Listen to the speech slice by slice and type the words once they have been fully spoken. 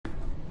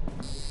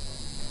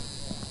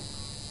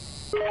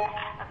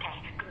Okay,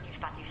 good news,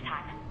 bad news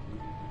time.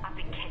 I've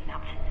been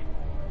kidnapped.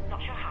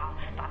 Not sure how,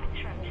 but I've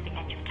been thrown to the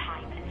edge of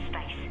time and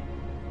space.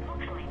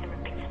 Luckily, there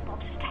are bits and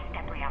bobs of tech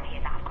debris out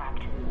here that I've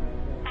grabbed.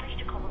 Managed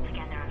to cobble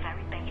together a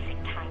very basic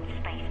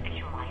time-space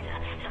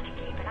visualizer, so I can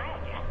keep an eye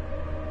on you.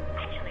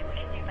 Actually, we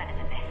can do better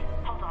than this.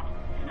 Hold on,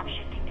 I'm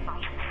shifting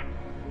devices.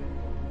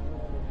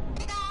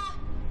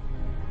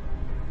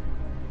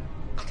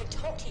 I can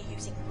talk to you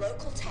using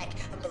local tech,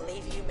 and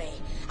believe you me,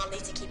 I'll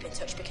need to keep in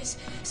touch because,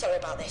 sorry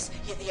about this,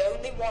 you're the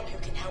only one who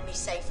can help me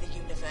save the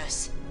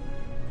universe.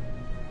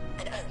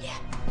 And oh yeah,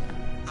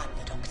 I'm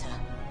the Doctor.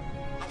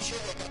 I'm sure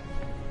we're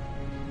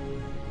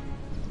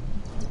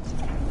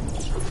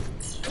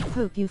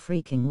Hope you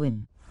freaking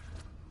win.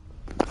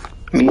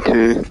 Me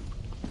too.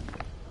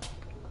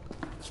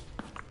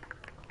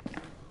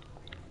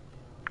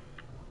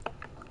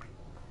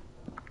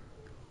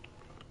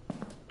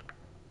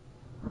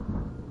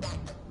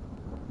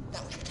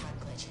 That was your time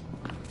glitch.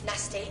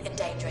 Nasty and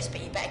dangerous,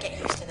 but you better get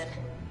used to them.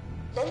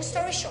 Long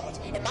story short,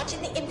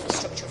 imagine the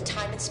infrastructure of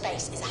time and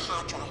space is a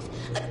hard drive,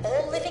 and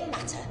all living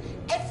matter,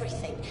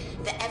 everything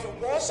that ever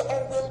was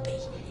or will be,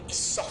 is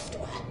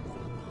software.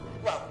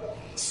 Well,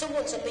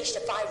 someone's unleashed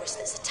a virus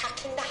that's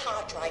attacking the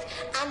hard drive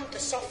and the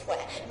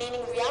software,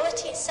 meaning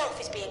reality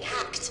itself is being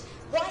hacked,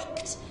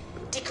 wiped,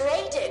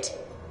 degraded.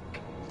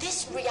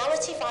 This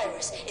reality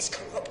virus is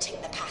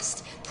corrupting the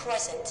past,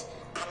 present,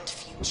 and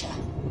future.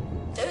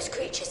 Those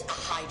creatures are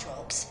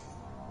hydrogs.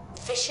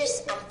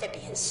 Vicious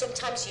amphibians,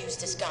 sometimes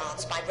used as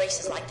guards by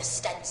races like the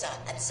Stenza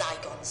and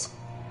Zygons.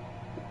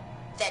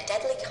 They're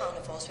deadly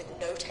carnivores with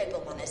no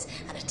table manners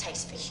and a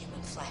taste for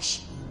human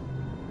flesh.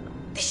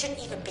 They shouldn't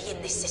even be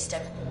in this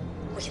system.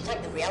 We can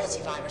thank the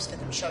reality virus for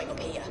them showing up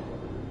here.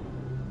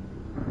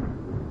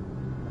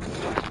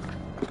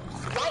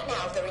 Right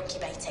now they're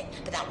incubating,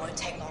 but that won't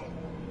take long.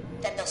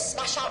 Then they'll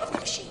smash out of the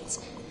machines,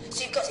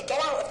 so you've got to get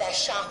out of there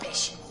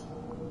sharpish.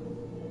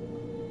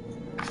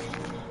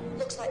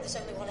 Looks like there's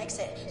only one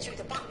exit, through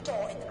the back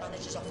door in the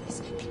manager's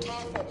office. Be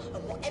careful,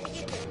 and whatever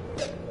you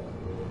do...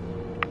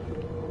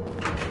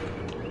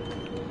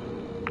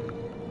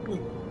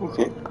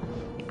 Okay.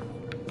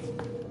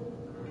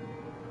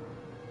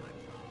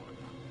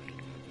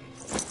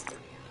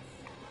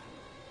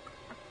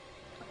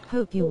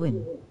 Hope you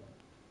win.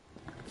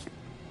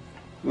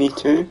 Me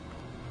too.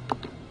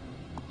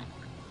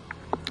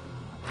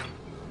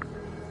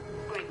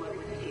 Great work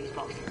with the fuse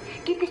box.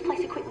 Give this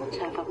place a quick once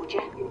over, would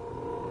you?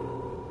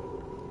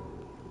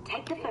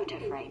 Take the photo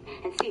frame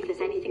and see if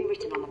there's anything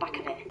written on the back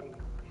of it.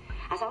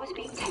 As I was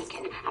being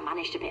taken, I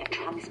managed a bit of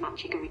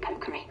trans-magickery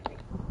pokery.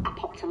 I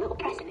popped a little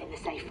present in the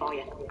safe for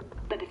you.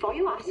 But before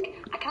you ask,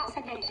 I can't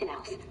send anything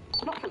else.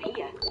 Not from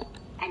here.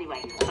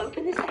 Anyway,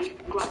 open the safe,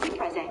 grab your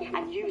present,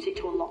 and use it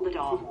to unlock the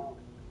door.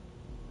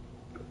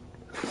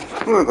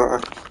 Oh, I got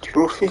a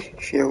trophy,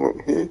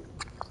 Sherlock Who.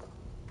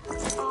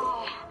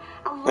 Oh,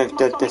 I've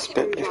did this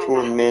bit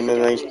before and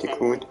memorised the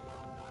code.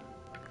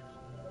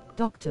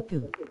 Dr.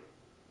 Pooh.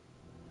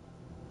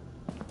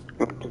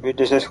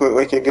 Does this look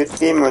like a good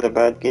game or a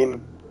bad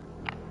game?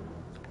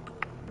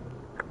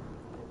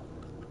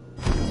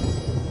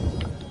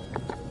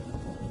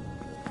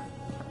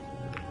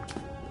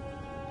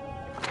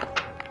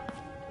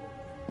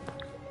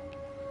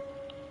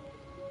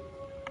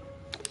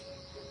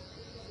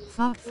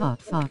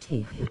 Fart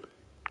he.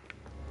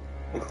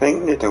 I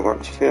think the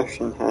deluxe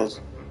version has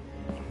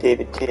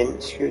David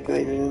Tennant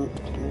screwdriver in it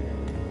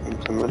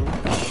into one.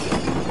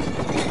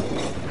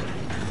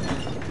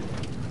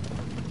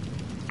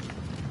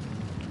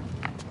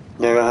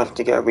 Now I have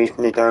to get away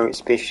from the Dalek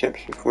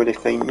spaceships before they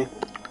find me.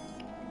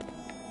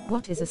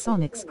 What is a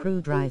sonic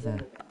screwdriver?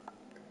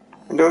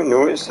 I don't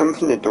know, it's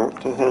something the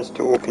Doctor has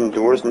to open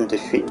doors and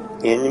defeat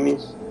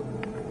enemies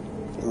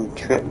and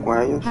trip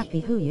wires. Happy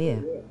Who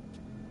Year.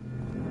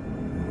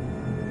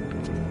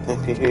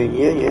 Happy New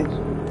Year, yes.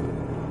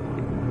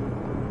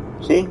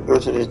 See,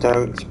 those are the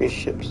Dalek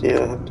spaceships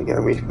there, I have to get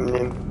away from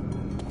them.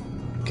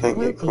 Can't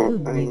get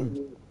caught by them.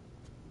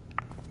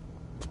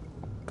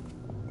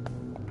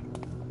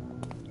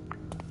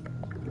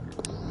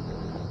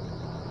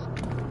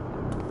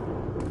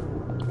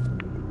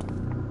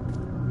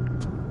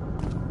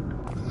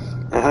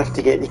 I have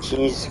to get the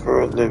keys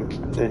for the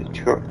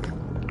truck.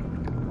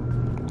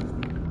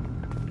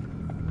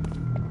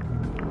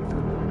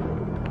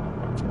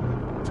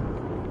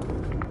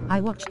 I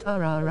watched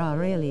RRR,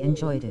 really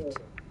enjoyed it.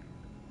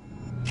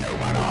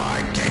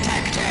 Humanoid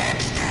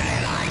detected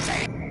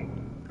sterilizing.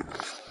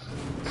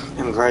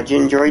 I'm glad you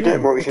enjoyed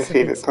it. What was your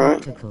favourite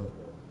part? Spectacle.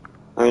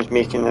 I was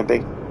making a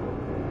big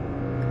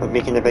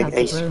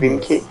ice cream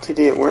cake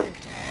today at work.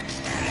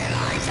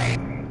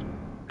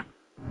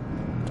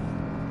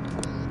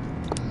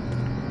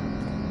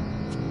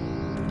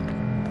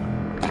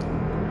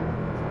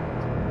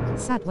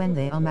 Sad when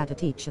they are mad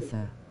at each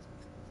other.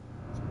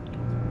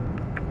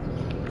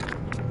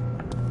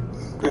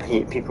 I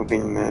hate people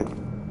being mad.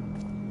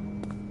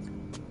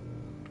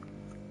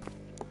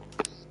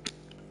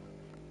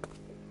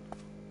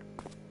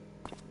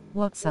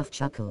 What's up,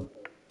 Chuckle?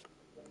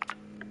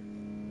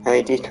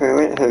 Heidi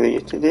Toilet, how are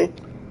you today?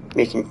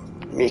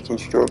 making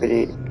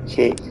strawberry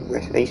cake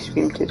with ice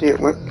cream today at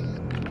work.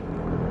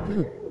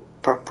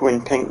 Purple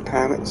and pink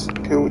pallets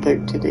pulled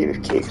out today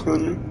with cakes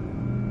on them.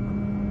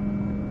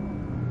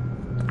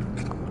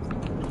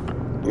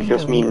 It was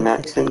just me and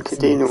Max in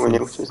today, no one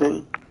else was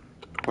in.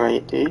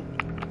 Quiet day.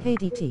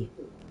 KDT.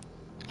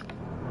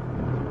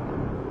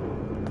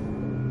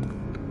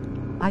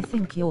 I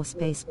think your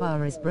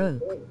spacebar is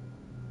broke.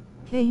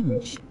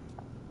 Cambridge.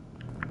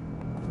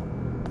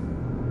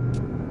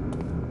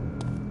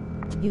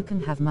 You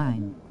can have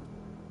mine.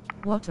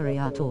 What are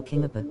you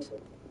talking about?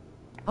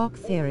 Och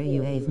theory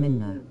you have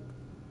minna.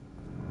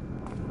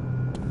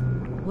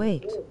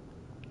 Wait.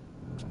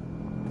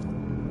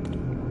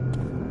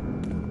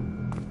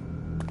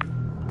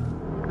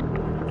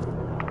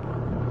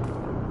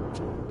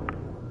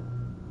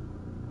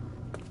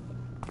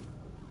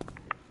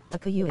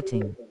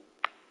 Accumulating.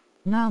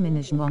 Now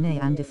manage money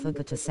and I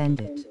forgot to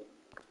send it.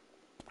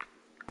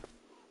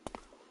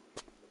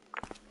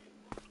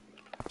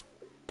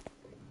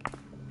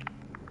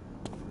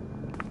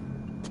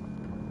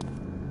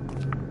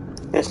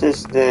 This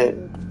is the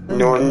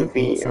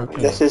non-VR.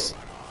 This is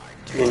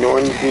the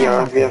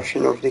non-VR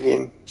version of the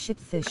game. Ship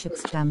the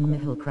ship's damn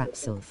middle crap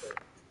self.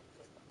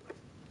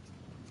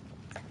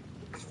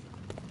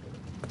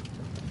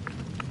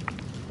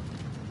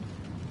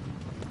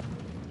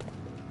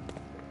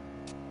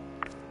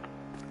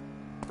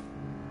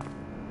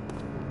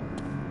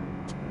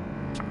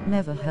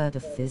 Never heard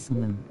of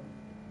Thisman.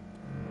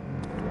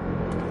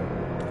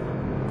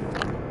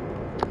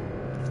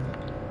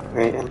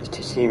 Right, I need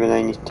to see where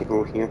I need to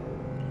go here.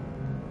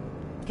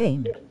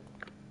 Game.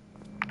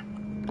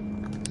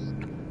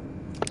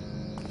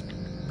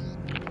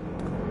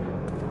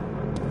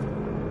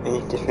 I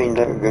need to find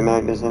out where I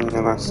was in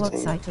the last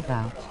What's time. it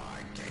about?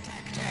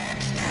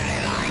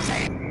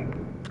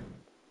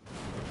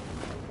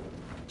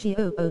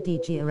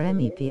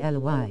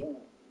 GOODGRMEPLY.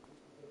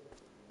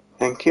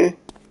 Thank you.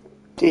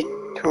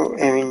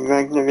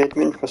 Ragnar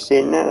Redmond for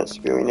saying that. That's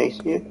really nice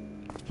of you.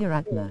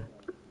 Hiragna.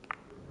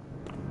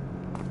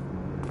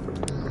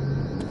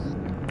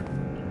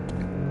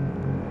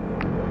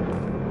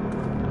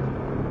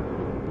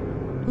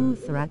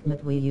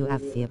 Uthragnet where you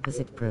have the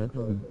opposite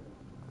problem.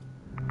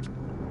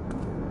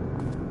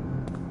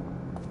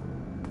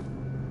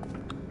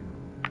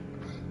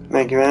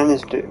 My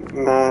grandma's doing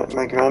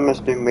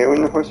well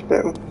in the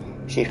hospital.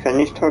 She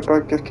finished her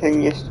Burger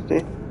King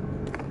yesterday.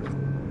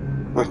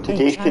 Or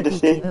today, should I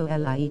say?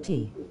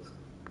 HIVTOLIET.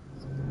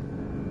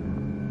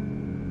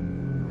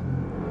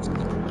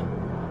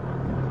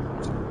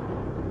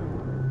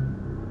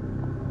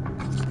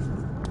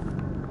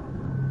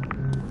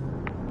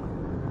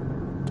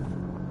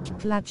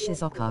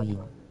 Fladshizokai.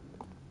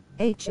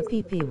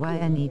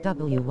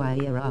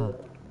 HPPYNEWYRR.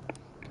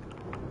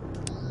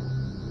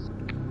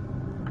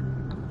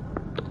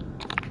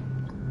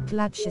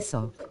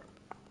 Fladshisok.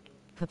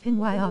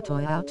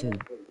 Kapinwayatoyatu.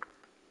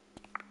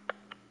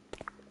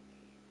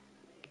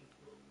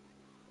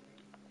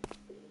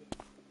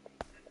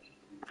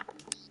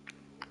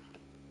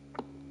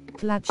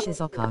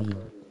 Fladshizokai.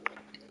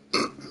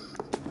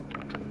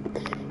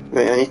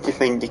 Right, I need to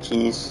find the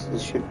keys. There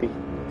should be.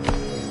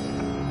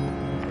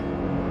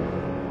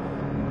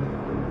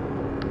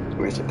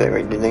 It's a bit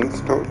like the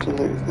Ninth Doctor's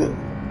outfit.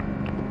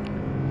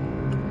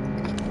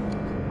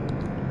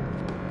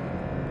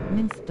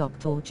 Ninth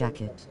Doctor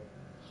jacket.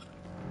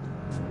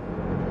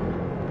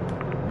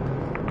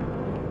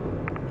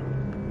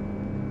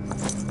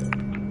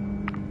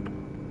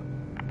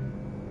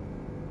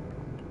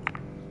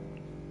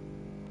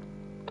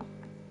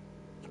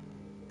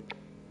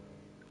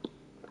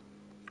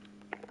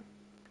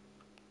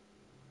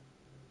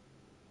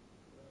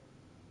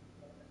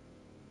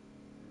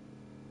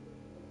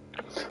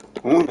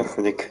 Oh, they're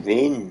for the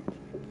crane.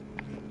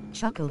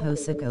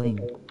 Chucklehosa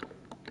going.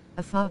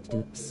 A fart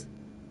dupes.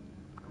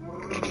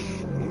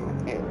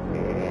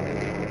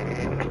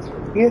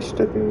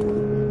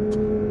 Yesterday.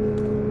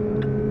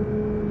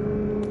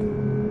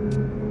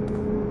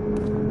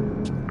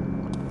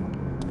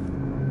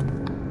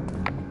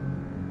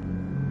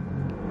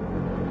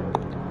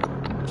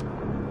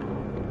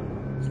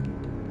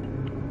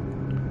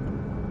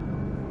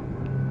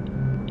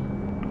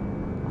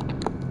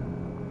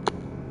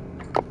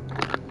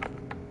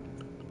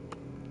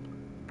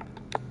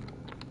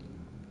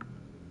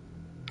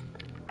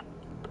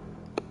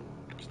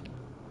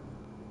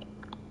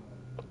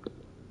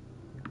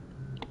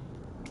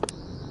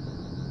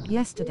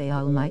 Yesterday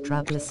all my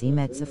troubles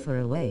seemed so far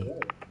away.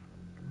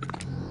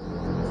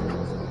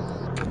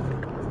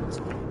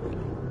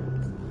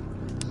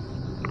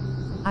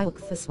 I look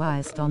for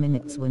swiest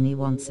minutes when you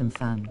want some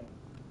fun.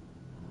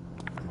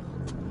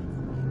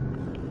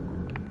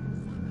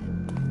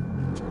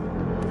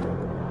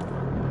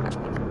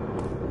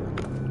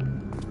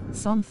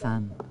 Some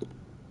fun.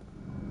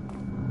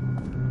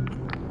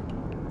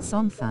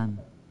 Some fun.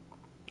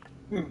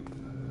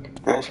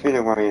 That's where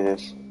the wire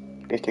is.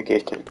 Better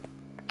get it.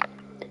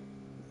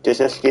 Does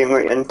this game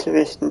look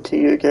interesting to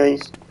you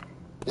guys?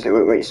 Does it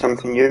look like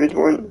something you would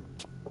want?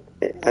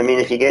 I mean,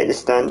 if you get the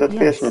standard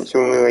Yes. version,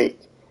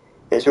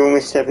 it's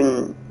only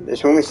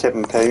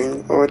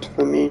 £7 odd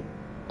for me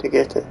to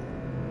get it.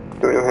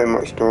 Don't know how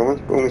much dollars,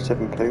 but only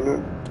 £7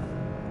 odd.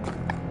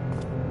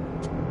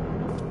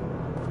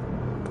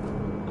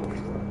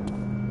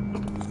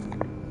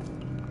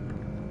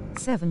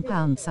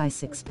 £7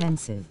 size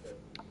expensive.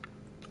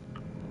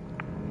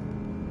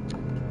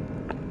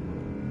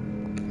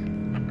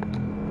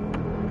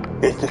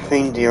 It's to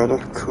find the other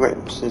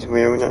clips as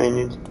well that I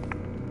need.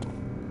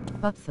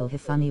 But Phil, a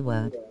funny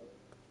word.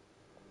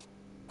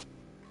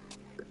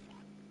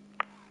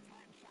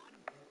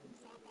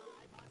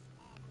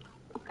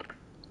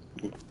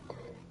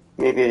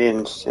 Maybe they're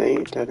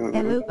inside, I don't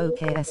know.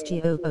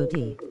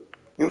 LOOKSGOOD.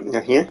 Nope,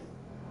 they're here.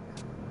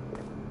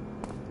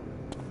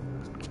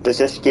 Does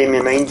this game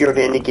remind you of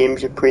any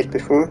games you've played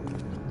before?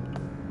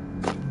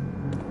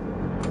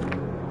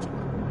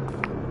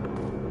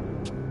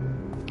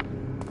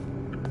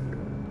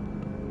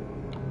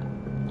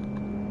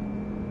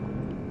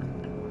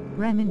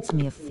 Reminds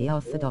me of the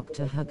author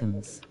Dr.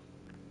 Huggins.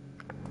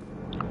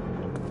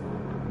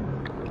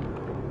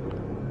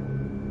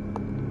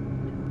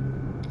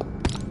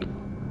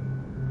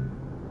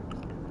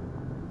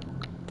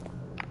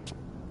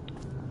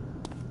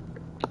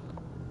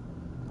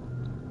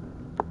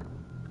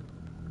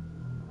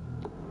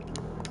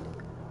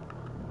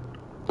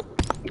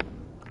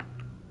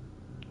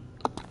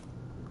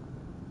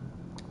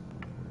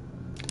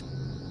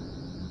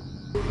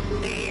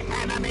 The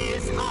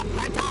enemies of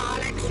the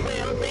Daleks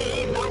will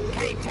be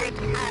located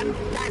and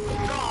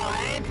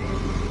destroyed.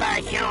 The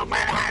human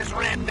has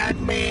rendered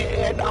me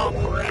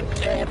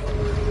inoperative.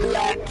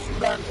 Let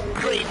the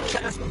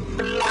creature's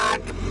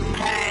blood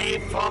pay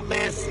for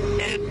this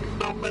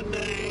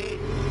ignominy.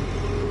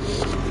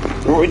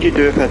 What would you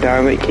do if a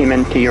Dalek came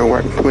into your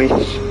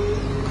workplace?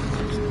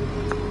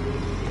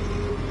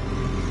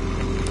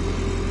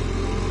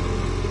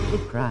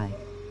 He'd cry.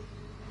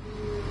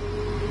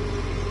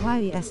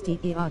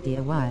 YESTERDY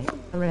RLLNYPROB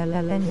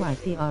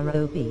LEMSWE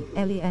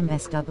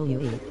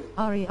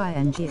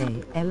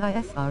REINGA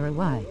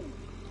LIFROY.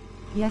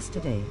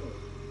 Yesterday.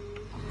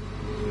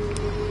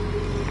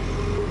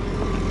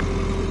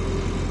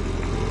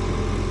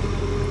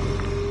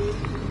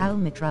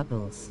 Alma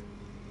Troubles.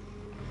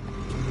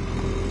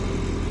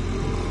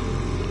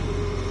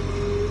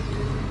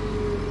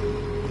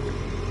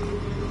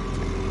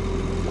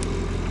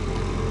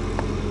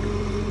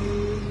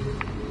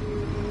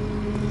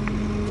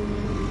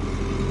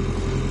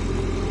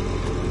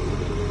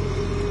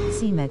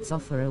 CMED's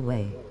offer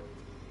away.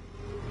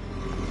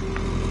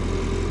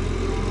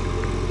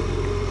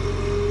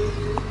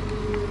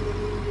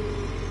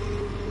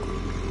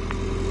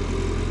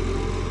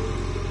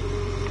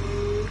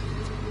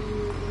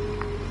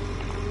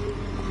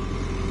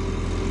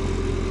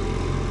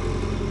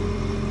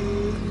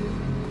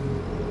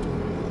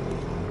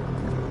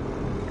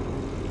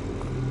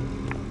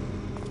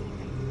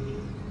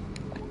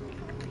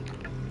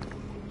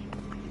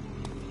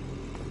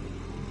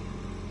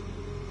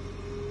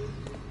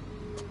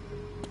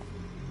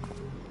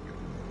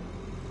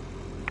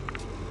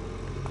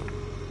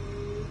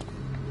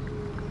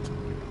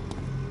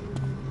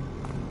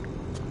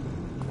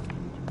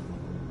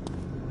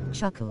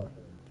 Chuckle.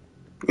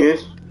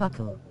 Yes?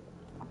 Buckle.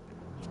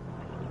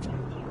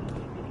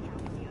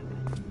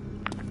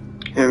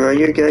 How are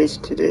you guys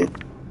today?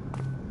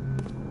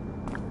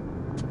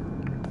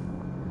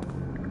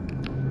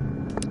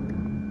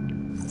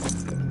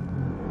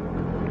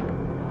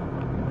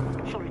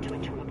 Sorry to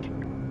interrupt.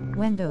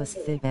 Windows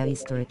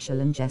Thiberistericial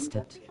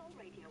ingested.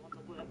 Radio on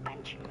the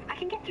workbench. I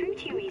can get through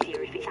to you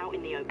easier if it's out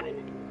in the open.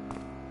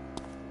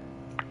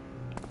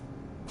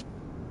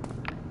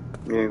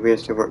 Yeah,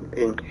 where's the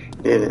workbench?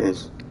 There it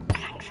is.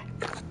 Thanks.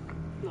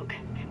 Look,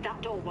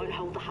 that door won't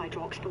hold the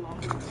Hydrox for long.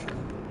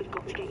 We've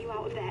got to get you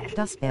out of there.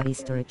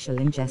 Dustberrystericial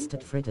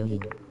ingested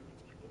Fridoline.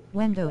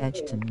 Window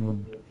Edgerton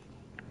room.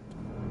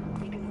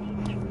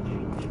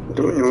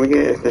 Don't know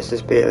yet if this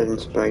is better than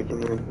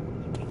Spider-Man.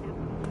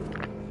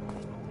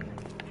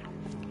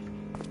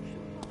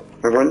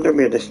 I wonder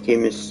where this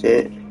game is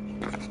set.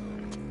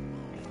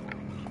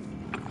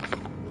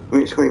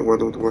 Looks like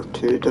World War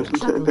II, doesn't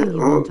it? A Chuckle, bit. do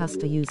you Oh, want us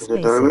to use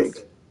there's a Dalek.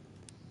 spaces?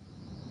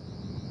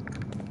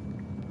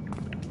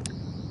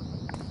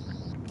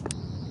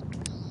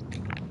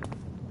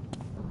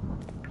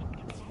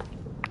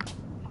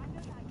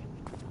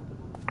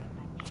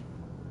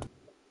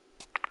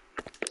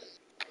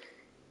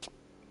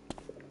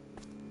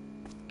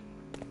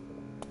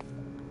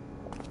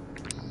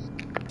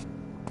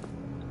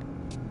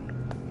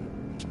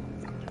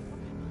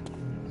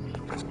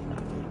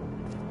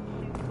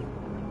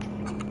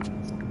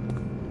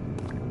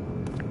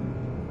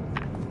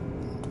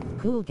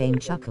 Cool game,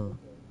 Chuckle.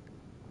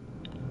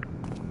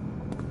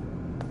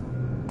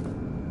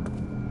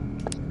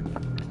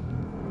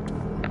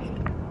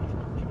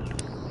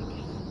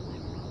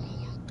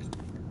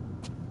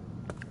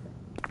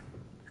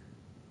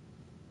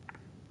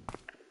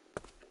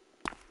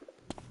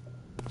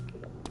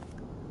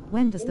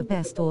 When does the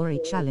best story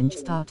challenge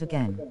start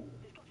again?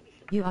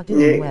 You are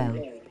doing Yeah. well.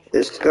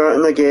 It's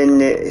starting again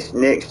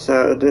next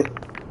Saturday.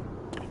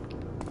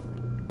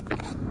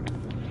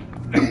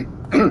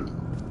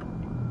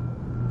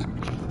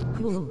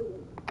 Cool.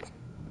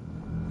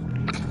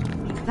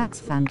 That's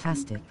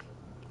fantastic.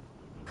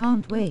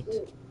 Can't wait.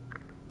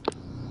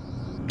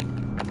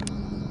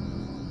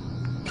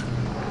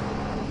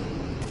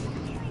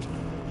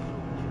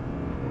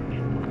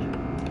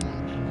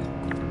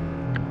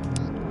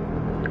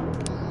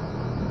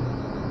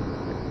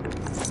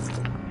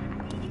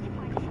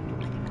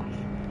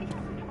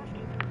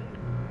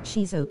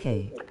 She's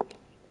okay.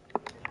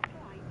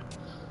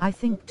 I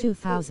think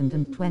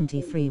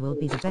 2023 will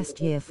be the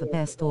best year for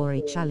Bear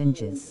Story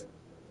challenges.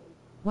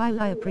 While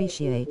I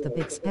appreciate the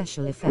big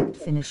special effect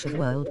finish of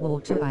World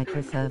War II, I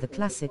prefer the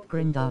classic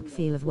grimdark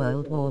feel of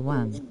World War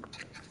I.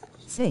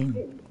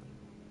 Same.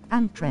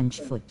 And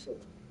Trenchfoot.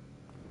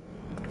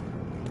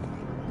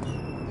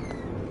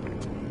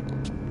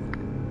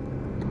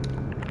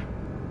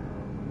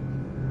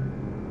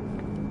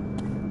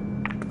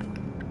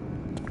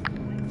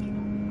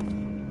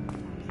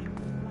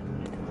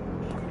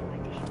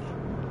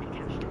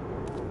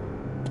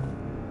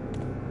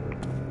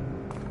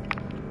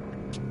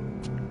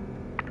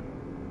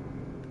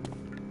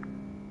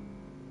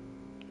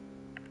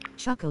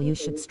 Chuckle, you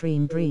should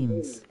stream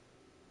Dreams.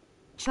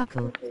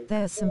 Chuckle,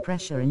 there's some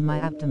pressure in my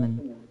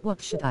abdomen.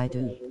 What should I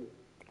do?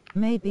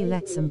 Maybe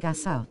let some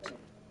gas out.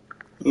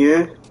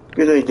 Yeah,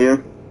 good idea.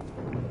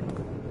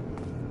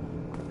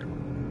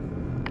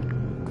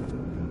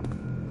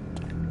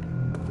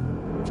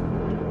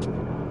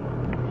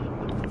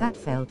 That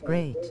felt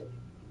great.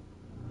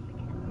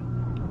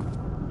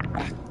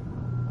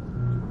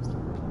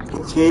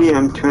 Okay,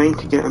 I'm trying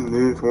to get a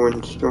move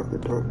on. Stop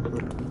it,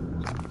 Doctor.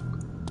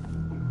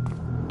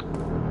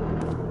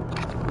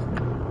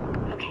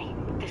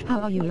 How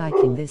are you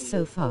liking this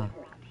so far?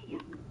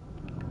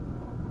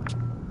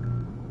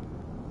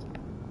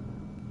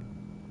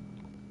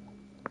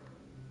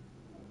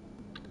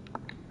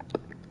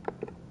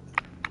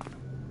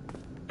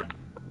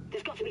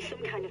 There's got to be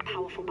some kind of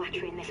powerful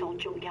battery in this old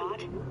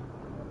junkyard.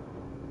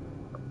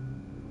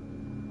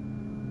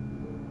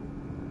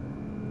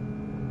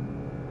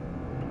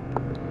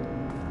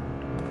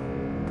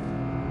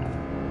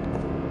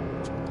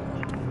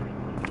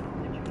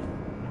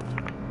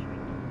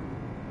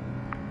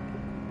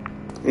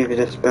 Maybe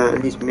this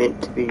battery's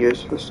meant to be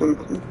used for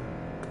something.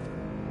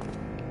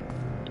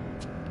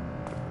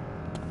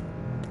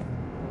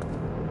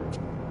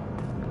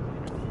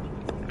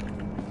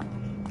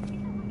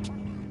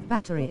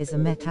 Battery is a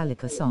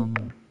Metallica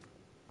song.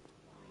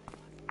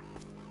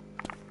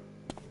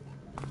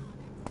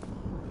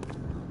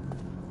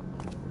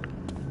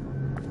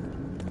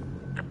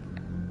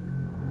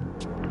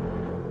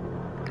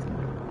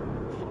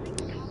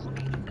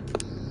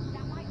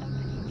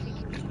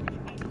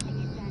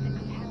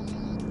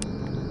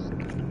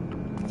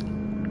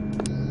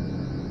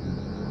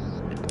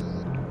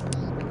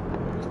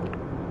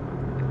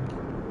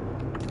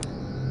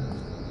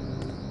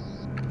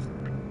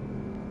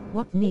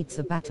 What needs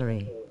a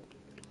battery?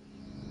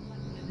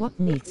 What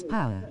needs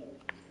power?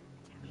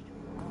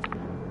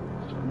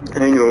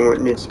 I know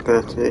what needs a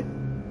battery.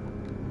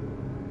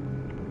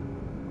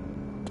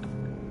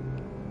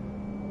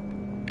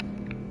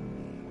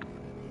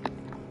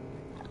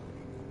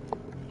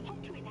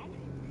 Hop to it then.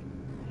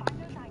 Find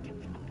those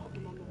items and put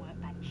them on the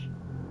workbench.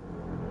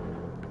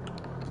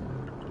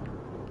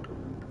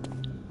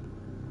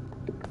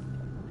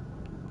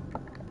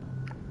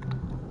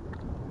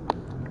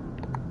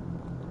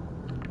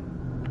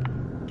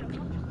 Don't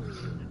want to move,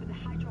 but the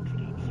hydrox are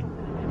getting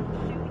stronger.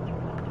 Soon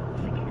you'll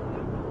once again.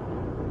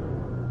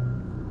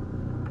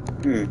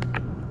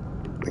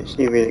 Let's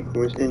see where it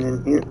goes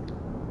in here.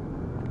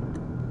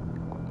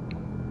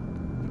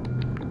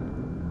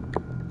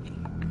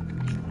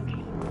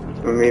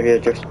 Or maybe I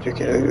just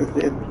took it out of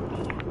there.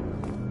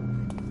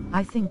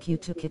 I think you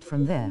took it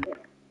from there.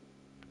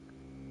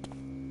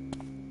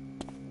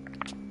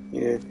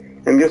 Yeah.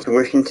 I'm just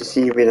looking to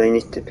see where I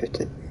need to put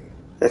it.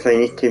 If I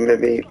need to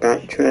maybe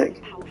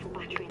backtrack. Powerful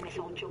battery in this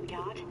old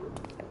junkyard.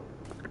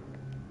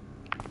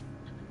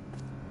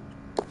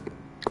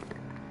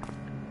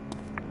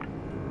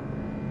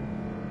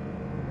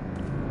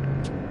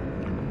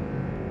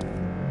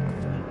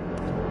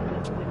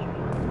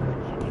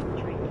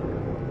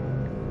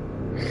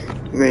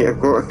 Right,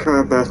 I've got a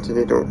car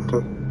battery,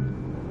 Doctor.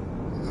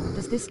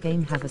 Does this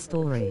game have a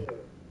story?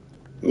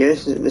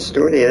 Yes, the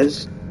story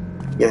is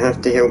you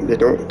have to help the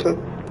Doctor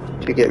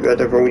to get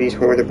rid of all these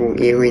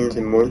horrible aliens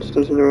and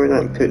monsters and all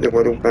that and put the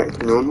world back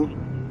to normal.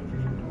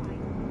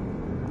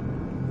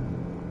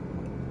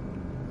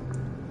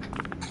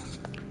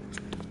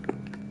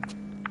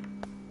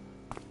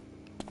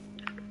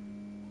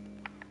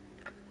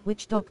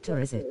 Which Doctor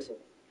is it?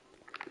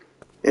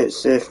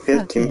 It's the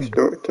 13th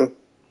Doctor.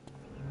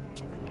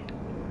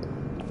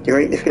 Do you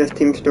like the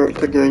 13th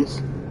Doctor,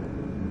 guys?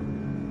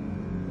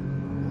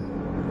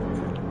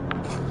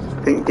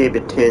 I think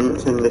David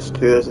Tennant's in this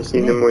too, as I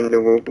seen him on the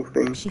logo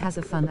thing. She has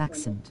a fun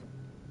accent.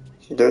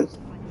 She does.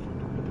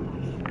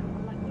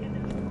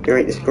 Do you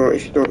like the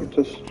Scottish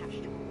Doctors?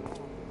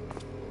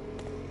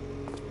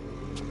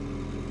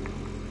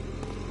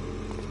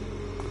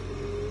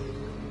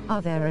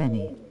 Are there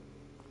any?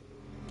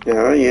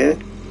 Yeah.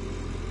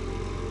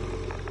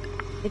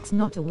 It's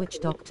not a witch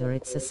doctor,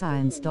 it's a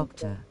science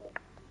doctor.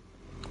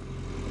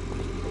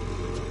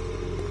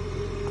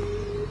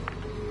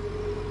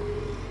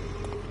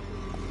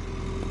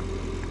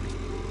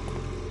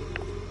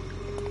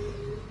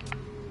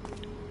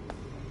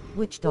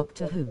 Witch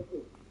doctor who?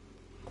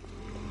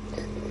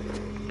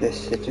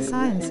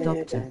 Science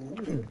doctor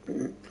who?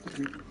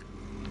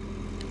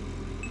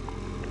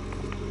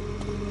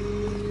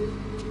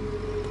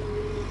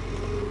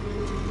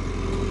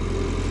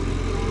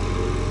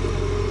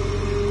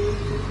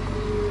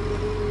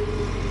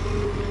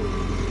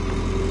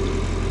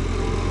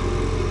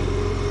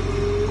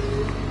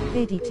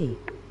 ADT.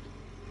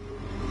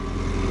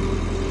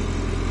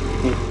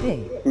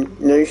 Hey.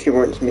 Now she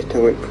wants me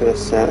to look for a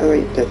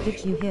satellite dish.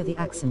 Did you hear the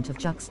accent of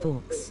Jux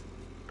Storks?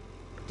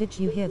 Did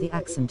you hear the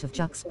accent of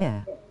Jux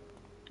Bear?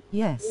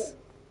 Yes.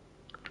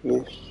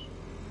 Yes.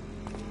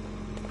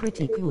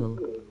 Pretty cool.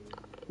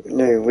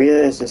 Now,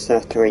 where is the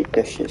satellite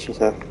dish that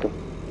she's after?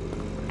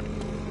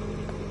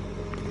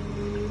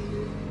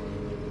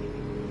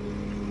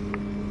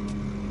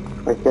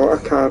 I've got a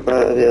car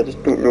battery, I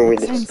just don't know where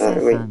the Same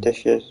satellite Stefan.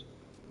 dish is.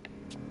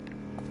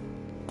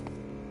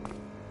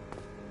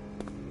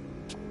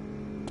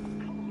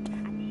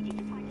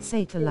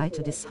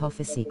 Satellite dis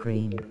Hoffice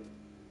cream.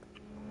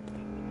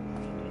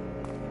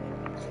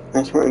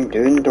 That's what I'm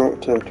doing,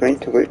 Doctor. I'm trying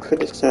to look for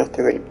the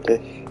satellite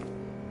dish.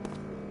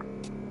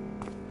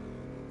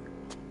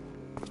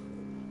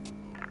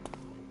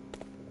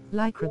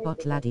 Like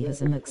Robot Laddie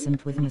has an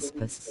accent with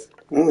Nispus.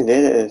 Oh,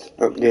 there it is,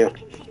 up there. I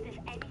can see if there's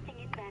anything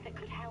in there that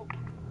could help.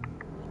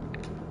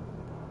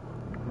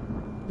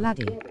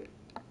 Laddie.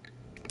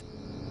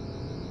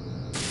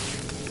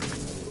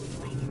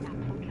 Lady, now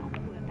plug it on the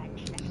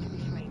workbench next to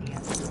this radio.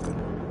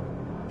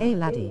 Hey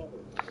Laddie.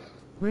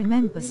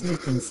 Remember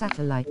Sleeping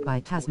Satellite by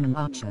Tasman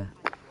Archer?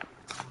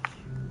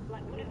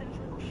 Like one of those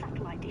little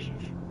satellite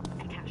dishes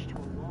attached to a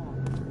wall.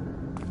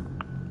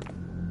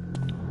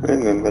 I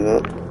remember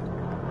that.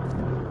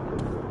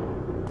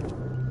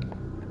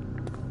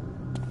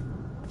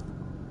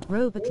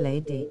 Robot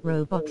Lady.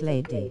 Hold to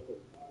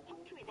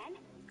it then.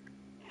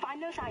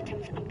 Find those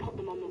items and put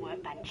them on the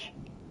workbench.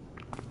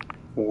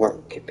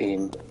 Work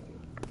bin.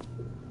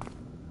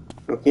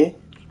 Okay?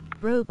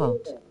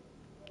 Robot.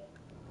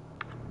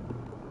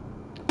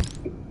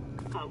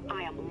 Oh,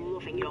 I am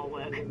loving your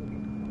work.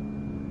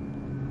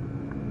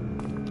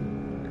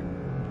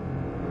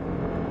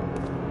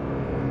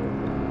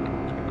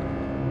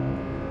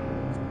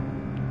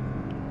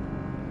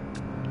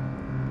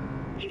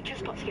 You've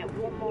just got to get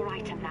one more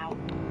item now.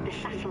 The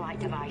satellite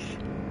device.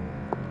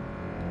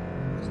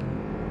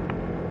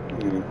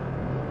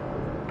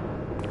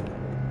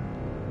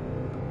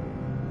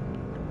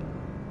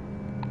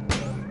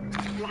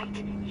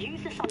 Right,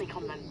 use the sonic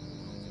on them.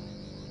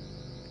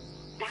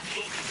 That's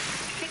it.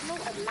 Signal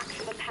at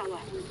maximum power.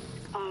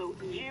 Oh,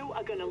 you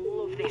are gonna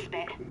love this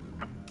bit.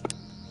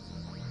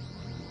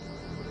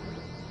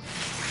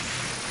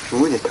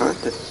 Oh, the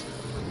TARDIS.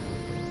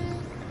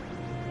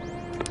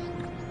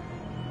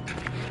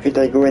 Should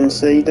I go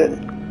inside it?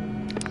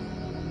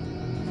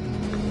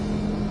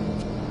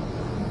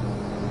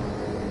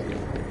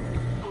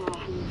 Oh,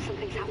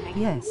 something's happening.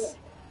 Yes.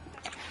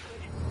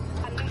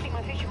 I'm losing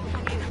my visuals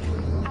on you.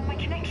 And my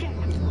connection.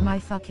 My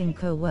fucking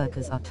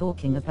co-workers are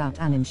talking about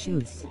Annin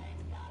shoes.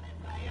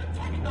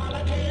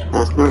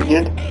 That's not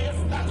good.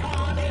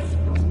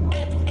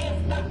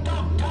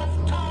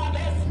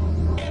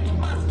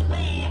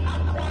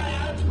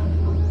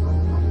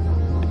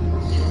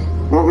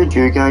 What would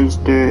you guys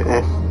do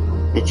if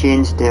they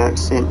changed the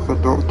accent for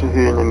Doctor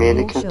Who in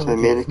America Your to show give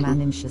American?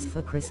 man inches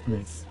for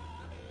Christmas.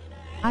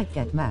 I'd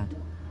get mad.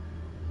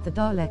 The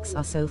Daleks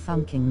are so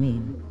funking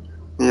mean.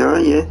 Yeah,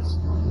 yes.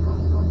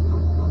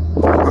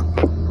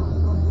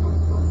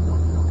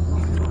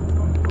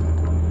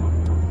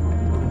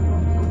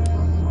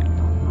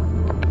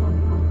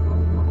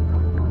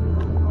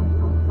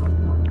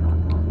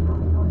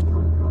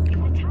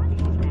 The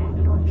TARDIS is there.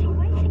 What's he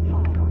waiting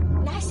for?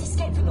 Nice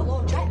escape from the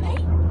laundrette,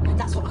 mate.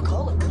 That's what I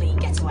call a clean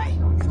getaway.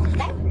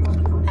 No?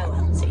 Oh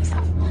well, so you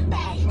have. But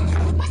hey,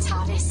 my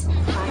TARDIS,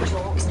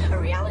 hydrox, a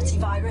reality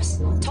virus.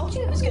 Told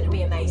you it was going to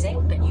be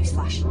amazing, but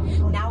newsflash.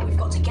 Now we've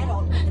got to get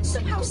on and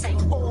somehow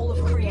save all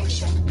of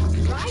creation.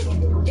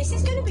 Right? This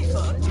is going to be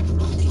fun.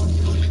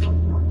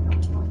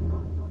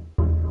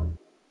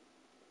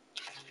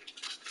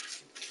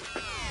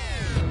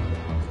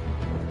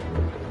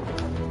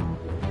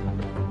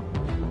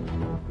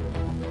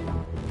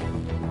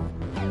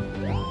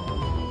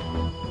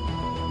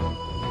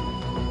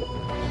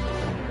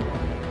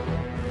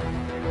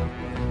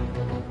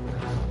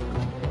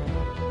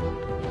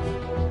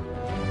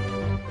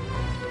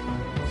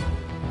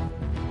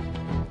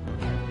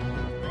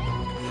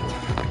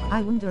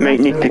 I wonder Might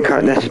if need to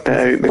cut this bit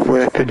out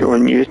before I put it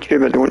on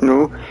YouTube, I don't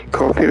know.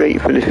 Copyright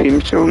for the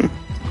theme song.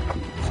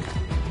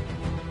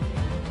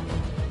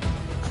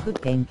 Good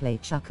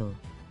gameplay chuckle.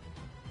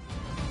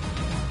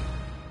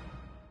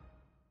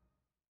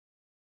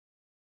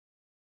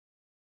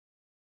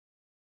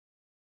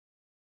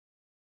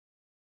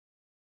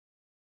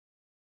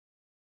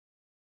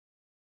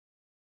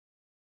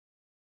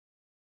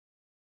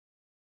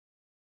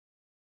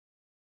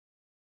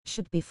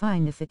 should be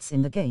fine if it's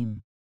in the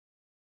game.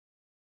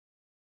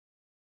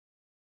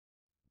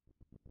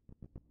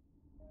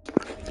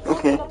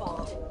 Okay. Welcome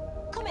aboard.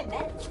 Come in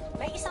then.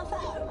 Make yourself at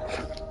home.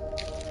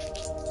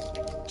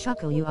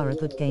 Chuckle, you are a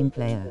good game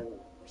player.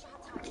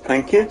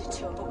 Thank you.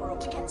 But we're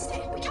up against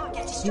it. We can't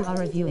get You distracted. are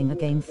reviewing a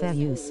game fair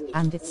use,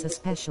 and it's a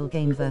special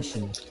game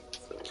version.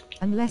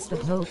 Unless the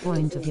whole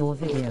point of your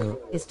video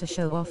is to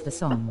show off the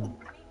song.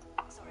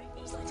 Sorry,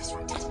 easily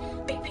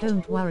distracted. Big picture.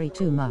 Don't worry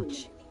too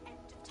much.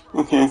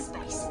 Okay.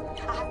 Space.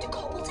 I have to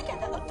cobble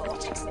together a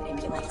vortex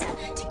manipulator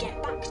to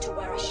get back to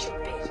where I should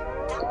be.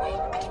 That way,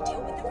 I can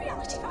deal with the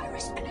reality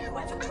virus and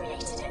whoever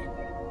created it.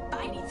 But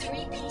I need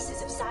 3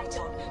 pieces of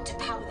Zyton to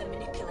power the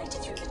manipulator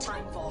through the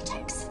time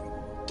vortex.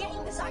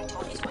 Getting the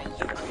Zyton is where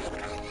you come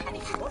in. And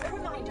if you want a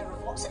reminder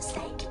of what's at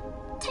stake,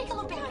 take a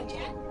look behind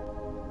you.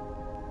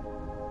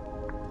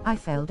 I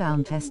fell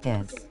down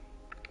testairs.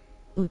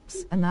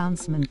 Oops,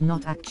 announcement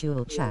not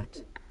actual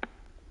chat.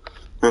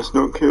 That's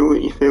not cool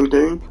that you fell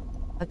down.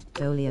 At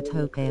Goliath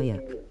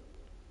Hopayak.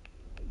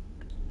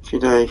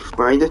 Should I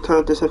fly the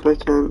TARDIS if I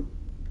can?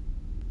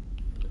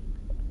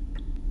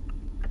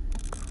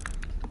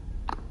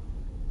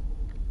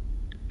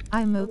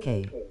 I'm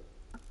okay.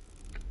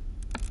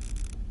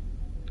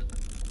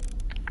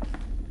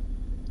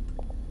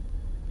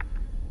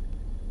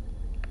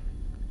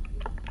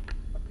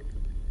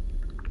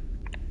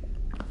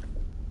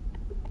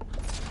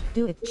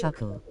 Do it,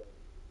 Chuckle.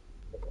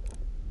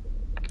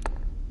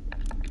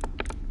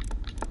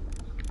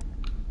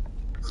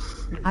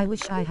 I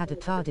wish I had a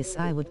TARDIS.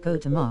 I would go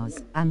to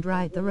Mars and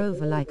ride the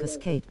rover like a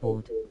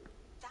skateboard.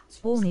 That's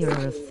Born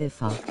era of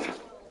FIFA.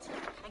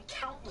 and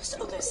countless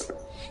others.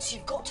 So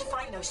you've got to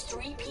find those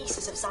 3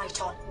 pieces of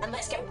Zyton, and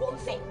let's get one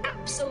thing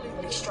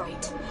absolutely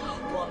straight.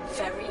 One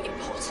very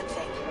important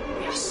thing.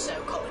 We are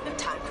so calling them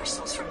time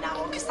crystals from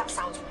now on, because that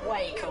sounds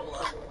way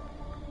cooler.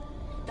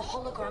 The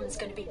hologram's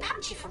going to be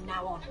patchy from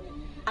now on.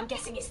 I'm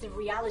guessing it's the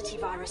reality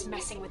virus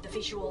messing with the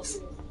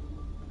visuals.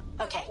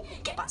 Okay,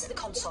 get back to the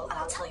console and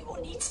I'll tell you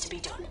what needs to be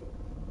done.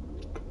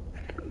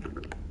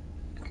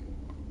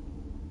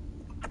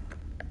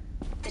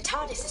 The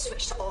TARDIS has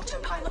switched to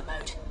autopilot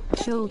mode.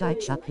 Should I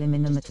chuckle him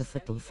in a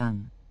metaphorical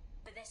fun?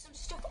 But there's some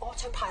stuff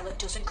autopilot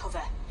doesn't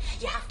cover.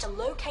 You have to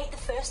locate the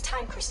first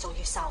time crystal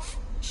yourself.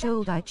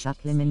 Should I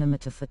chuckle him in a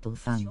metaphorical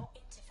fun? Your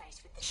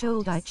interface with the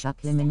Should I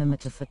chuckle him in a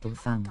metaphorical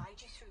fun? guide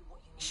you through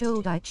what you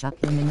Should I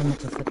chuckle him in a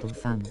metaphorical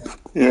fun?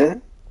 Yeah?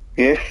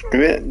 Yes,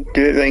 do it.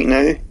 Do it right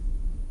now.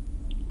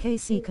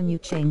 Casey, can you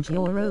change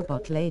your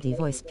robot lady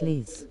voice,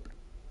 please?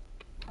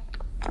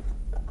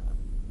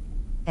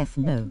 F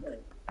no.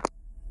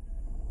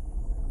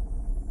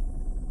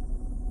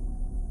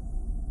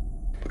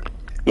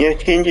 Yeah,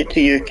 change it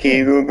to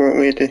UK robot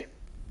lady.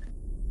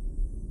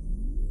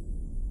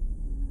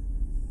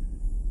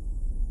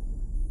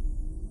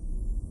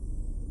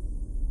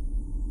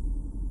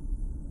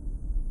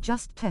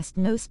 Just test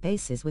no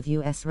spaces with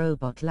US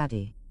robot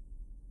laddie.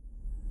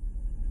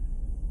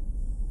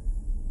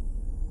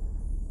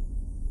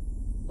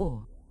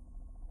 Or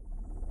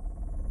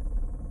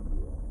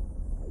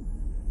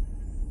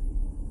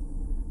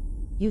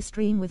you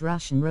stream with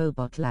Russian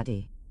robot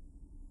laddie.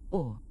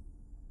 Or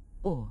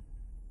or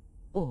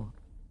or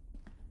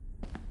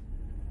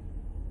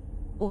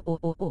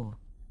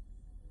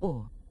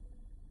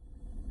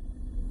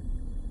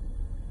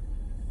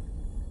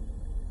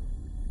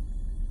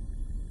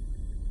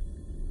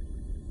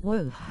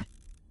whoa.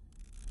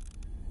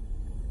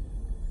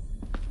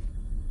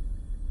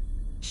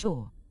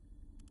 Sure.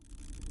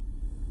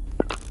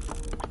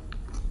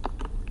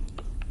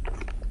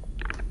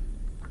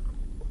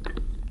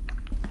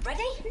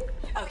 Ready?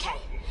 Okay.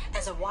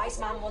 As a wise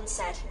man once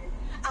said,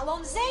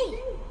 Allons-y!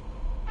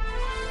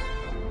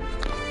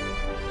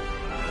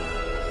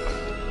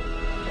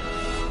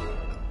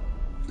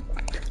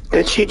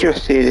 Did she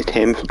just say the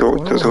 10th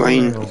Doctor's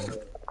line?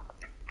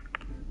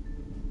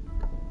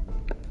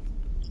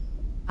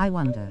 I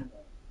wonder.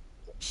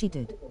 She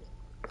did.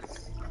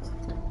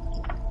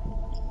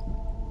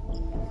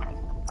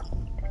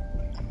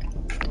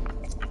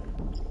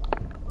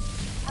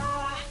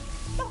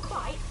 Not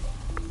quite.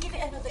 Give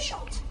it another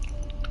shot.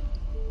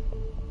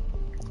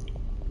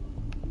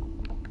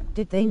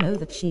 Did they know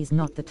that she's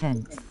not the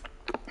 10th?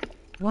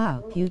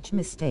 Wow, huge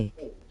mistake.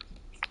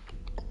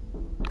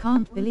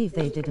 Can't believe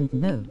they didn't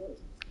know.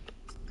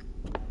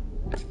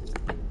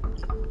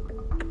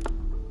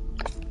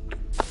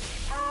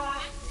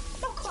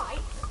 Not quite.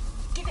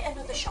 Give it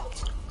another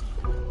shot.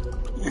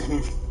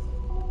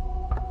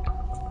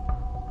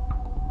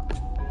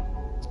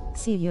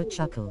 See your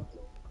chuckle.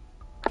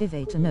 Give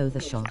it another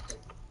shot.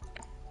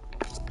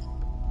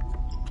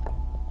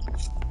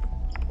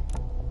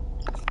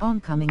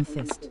 Oncoming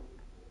fist.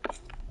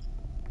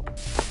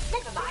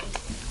 Never mind.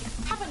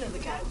 Have another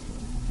go.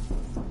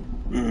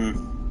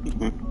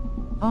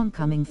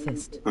 Oncoming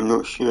fist. I'm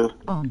not sure.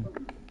 On.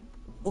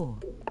 Or.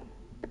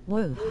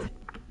 Whoa.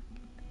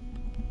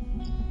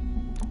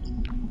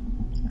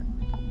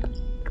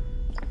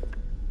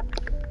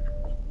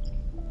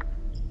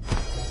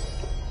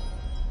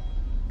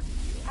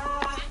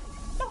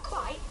 Not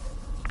quite.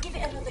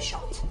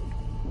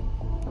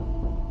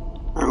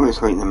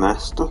 looks like the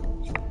Master.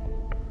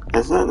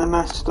 Is that the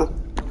Master?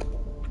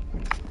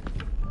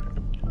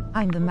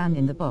 I'm the man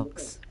in the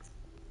box.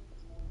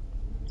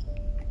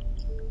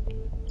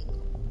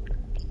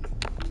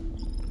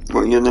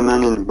 What, you're the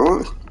man in the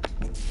box?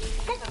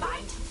 Never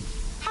mind.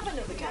 Have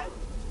another go.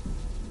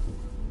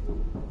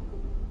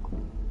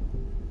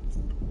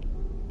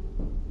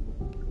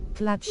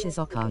 Clad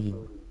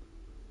Shizokayu.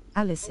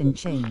 Alice in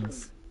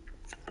Chains.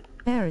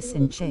 Paris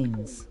in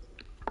Chains.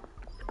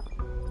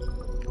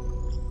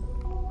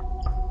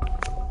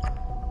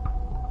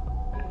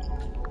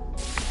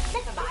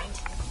 Never mind.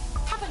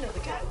 Have another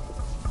go.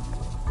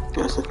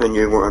 That's if I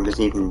knew what I was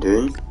even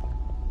doing.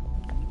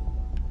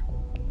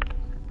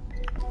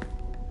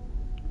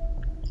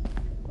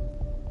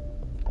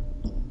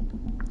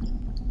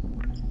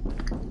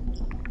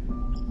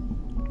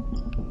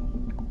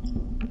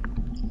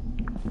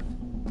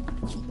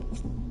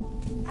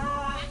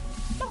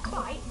 Not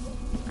quite.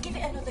 Give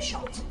it another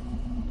shot.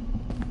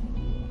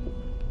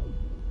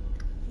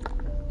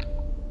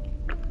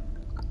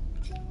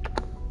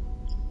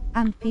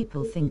 And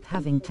people think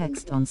having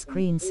text on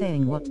screen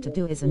saying what to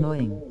do is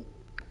annoying.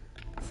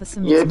 For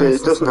some Yeah, it's but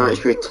it doesn't necessary.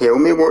 actually tell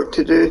me what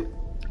to do.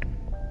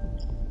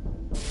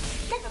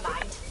 Never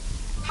mind.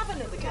 Have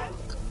another go.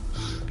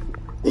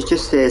 It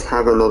just says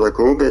have another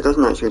go, but it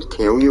doesn't actually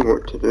tell you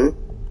what to do.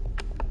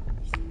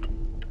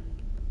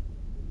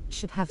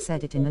 Should have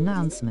said it in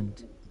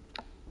announcement.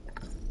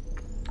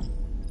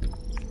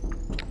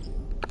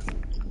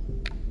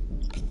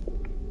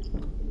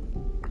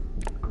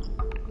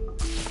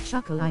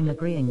 Chuckle, I'm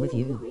agreeing with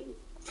you.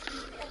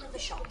 Another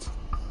shot.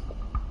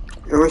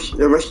 I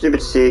wish they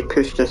would say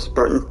push this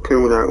button,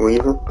 pull that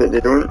lever, but they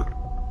don't.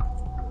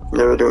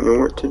 Now I don't know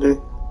what to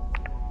do.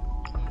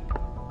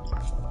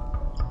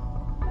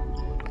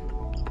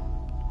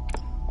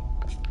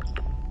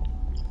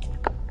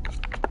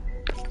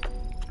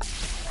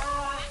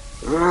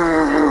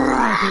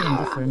 Try doing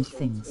different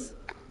things.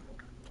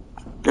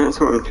 That's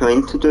what I'm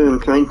trying to do.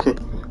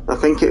 I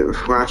think it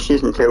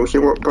flashes and tells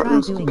you what Try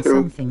buttons to doing pull.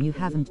 something you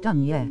haven't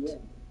done yet.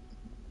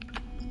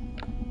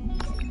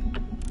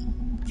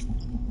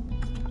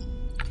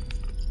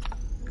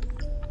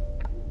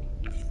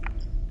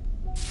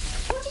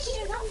 What did you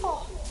do that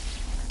for?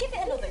 Give it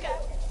another go.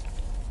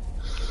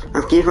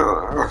 I've gave it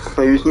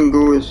 1,000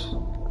 goes.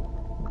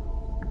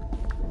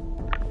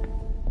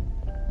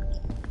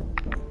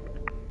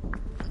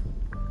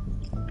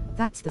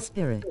 That's the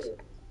spirit.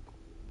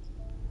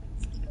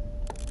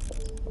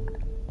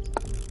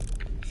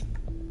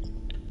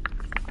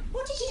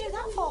 What did you do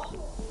that for?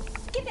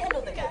 Give it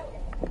another go.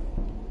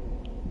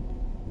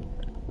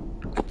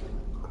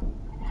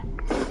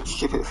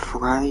 Give it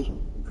fly.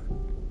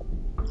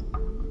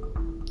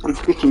 I'm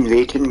freaking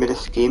rating with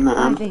this game,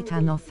 I am. 5-8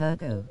 and off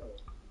ergo.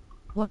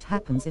 What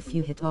happens if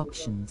you hit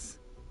options?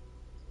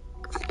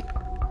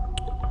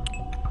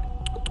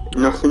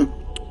 Nothing.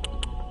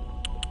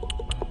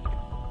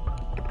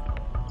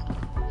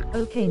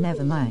 Okay,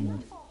 never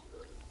mind.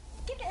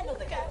 Give it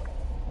another go.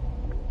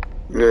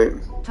 Right.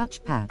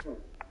 Touchpad.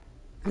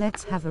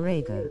 Let's have a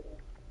Rego.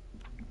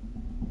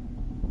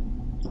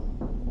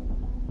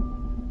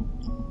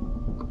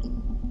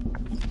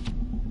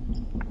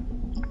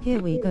 Here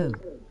we go.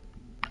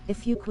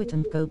 If you quit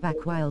and go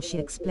back while she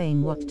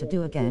explain what to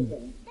do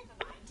again.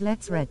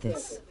 Let's read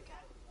this.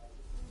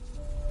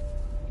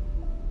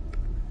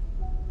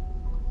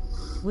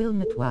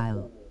 Wilmot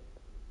Weil.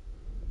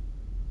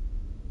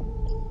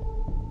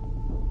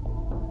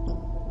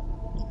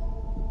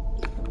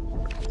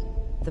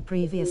 The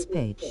previous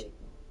page.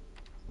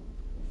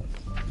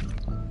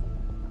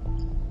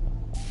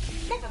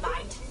 Never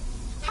mind.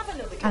 Have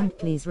another go. And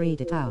please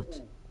read it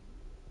out.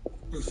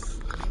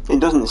 It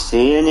doesn't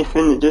say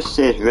anything, it just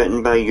says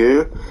written by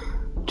you.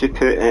 To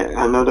put it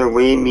another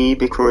way, me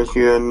because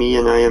you are me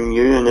and I am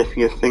you, and if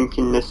you're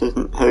thinking this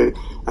isn't how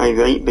I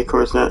write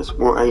because that's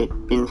what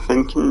I've been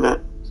thinking,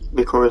 that's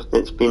because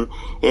it's been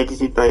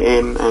edited by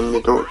M and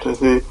the Doctor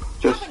Who,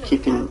 just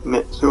keeping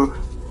Mitzo.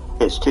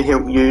 It's to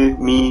help you,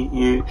 me,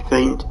 you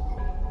find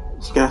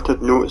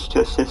scattered notes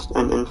to assist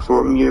and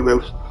inform you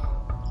whilst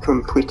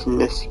completing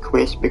this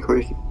quest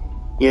because,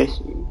 yes,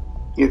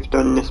 you've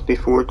done this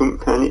before, don't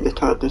panic the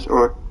TARDIS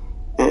or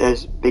it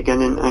is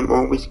beginning. I'm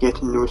always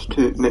getting those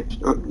two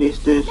mixed up these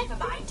days. Never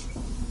mind.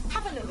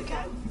 Have another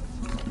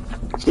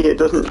go. See, it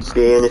doesn't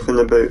say anything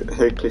about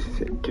how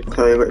to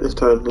pilot the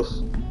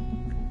TARDIS.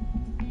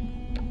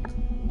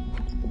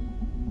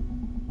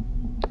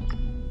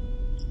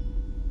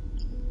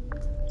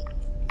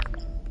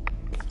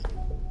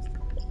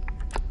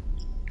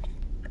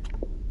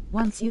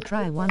 Once you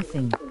try one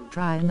thing,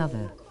 try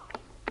another.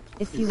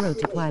 If you wrote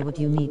it, why would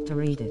you need to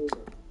read it?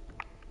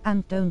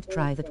 And don't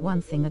try that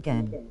one thing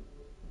again.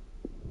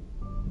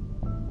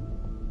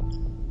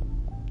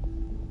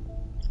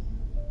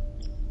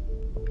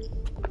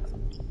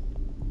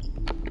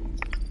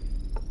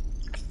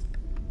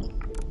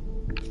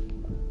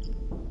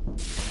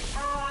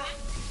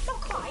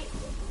 Not quite.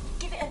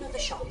 Give it another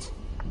shot.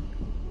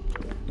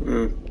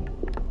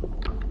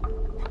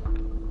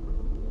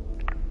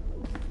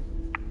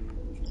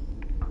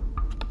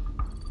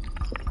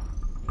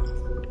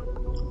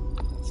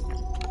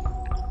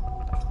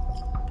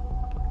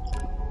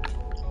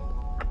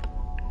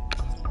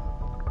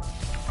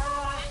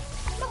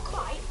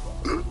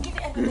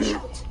 it another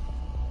shot.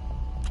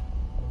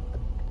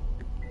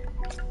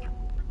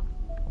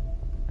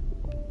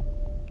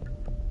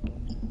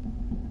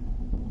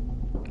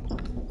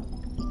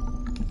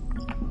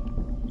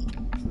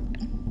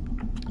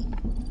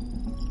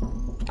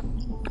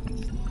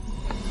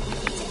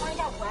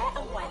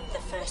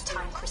 First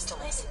time crystal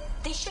is.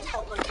 This should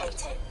help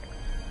locate it.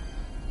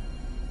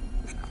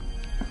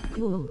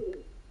 Cool.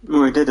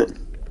 Oh, I did it.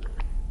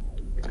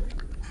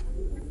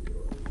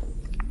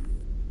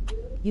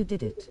 You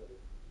did it.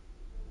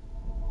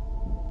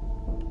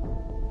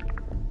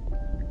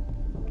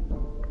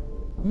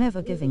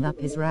 Never giving up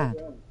is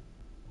rad.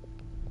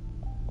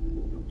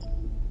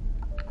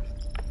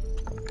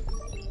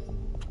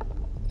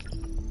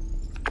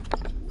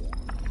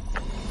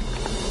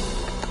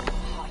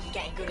 Oh, you're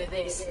getting good at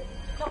this.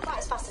 Not quite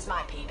as fast as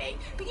my PB,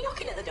 but you're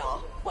knocking at the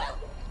door. Well,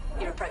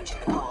 you're approaching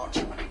the porch.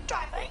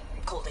 Driveway,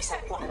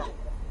 cul-de-sac, whatever.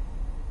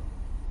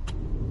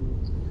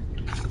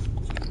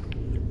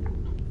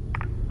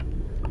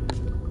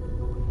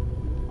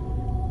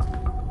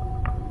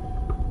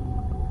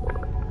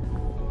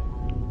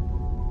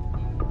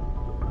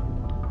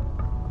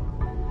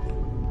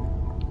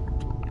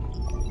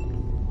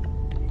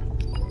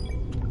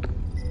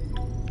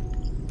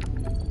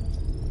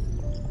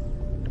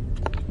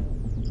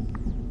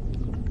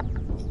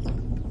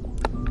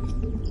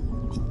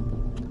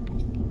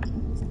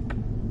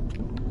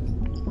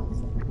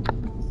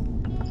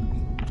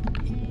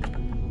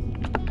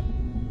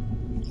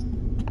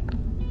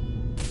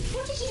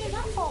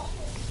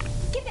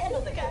 Give it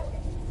another go.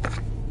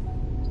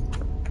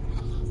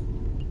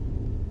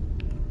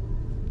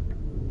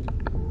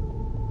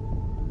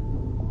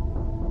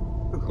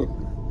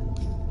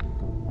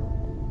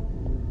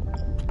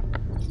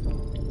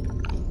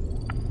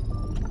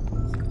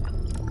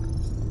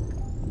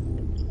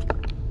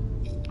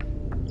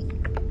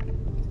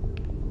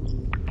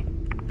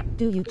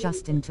 Do you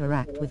just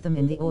interact with them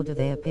in the order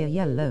they appear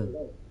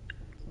yellow?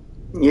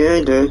 Yeah,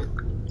 I do.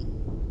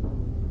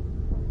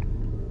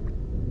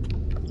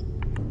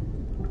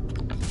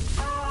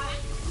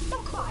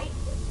 Not quite.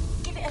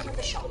 Give it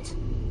another shot.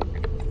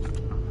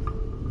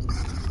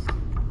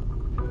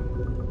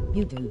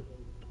 You do.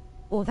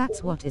 Or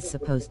that's what is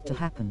supposed to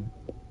happen.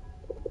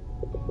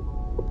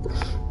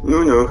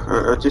 No,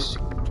 I just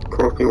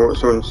copy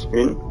what's on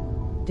screen.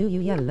 Do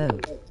you yellow?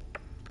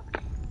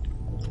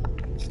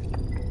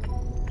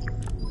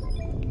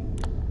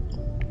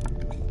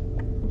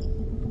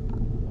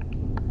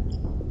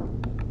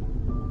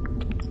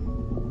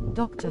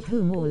 Doctor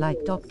Who, more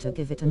like Doctor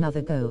Give It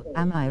Another Go,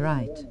 am I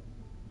right?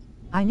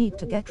 I need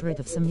to get rid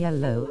of some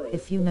yellow,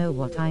 if you know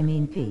what I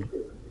mean, P.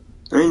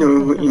 I know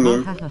what you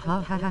mean. Ha ha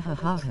ha ha ha ha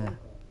ha ha.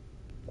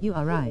 You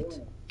are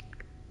right.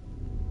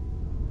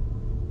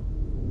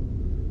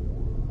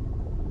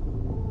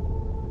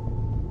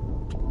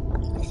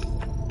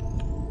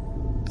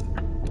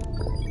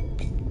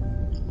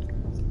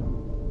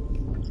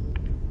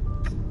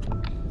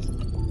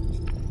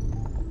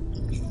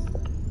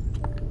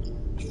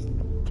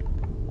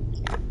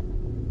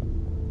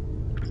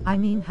 I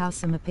mean how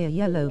some appear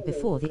yellow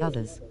before the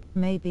others.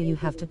 Maybe you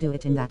have to do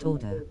it in that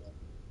order.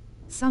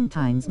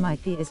 Sometimes my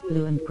P is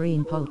blue and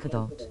green polka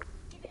dot.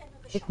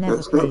 It never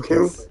That's not played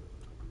cool. this.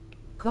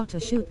 Gotta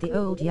shoot the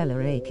old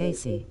yeller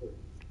AKC.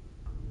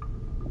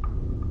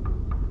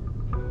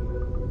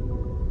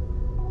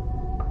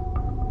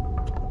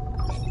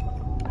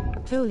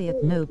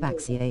 Toliet no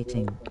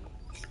backseating.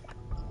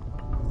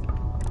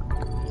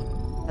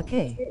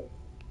 Okay.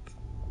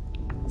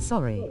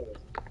 Sorry.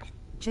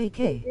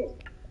 JK.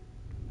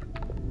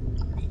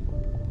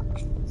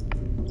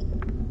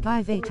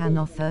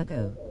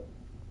 Thurgo.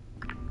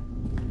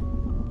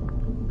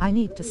 I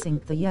need to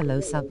sink the yellow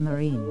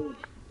submarine.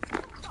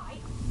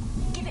 Right.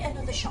 Give it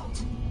another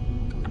shot.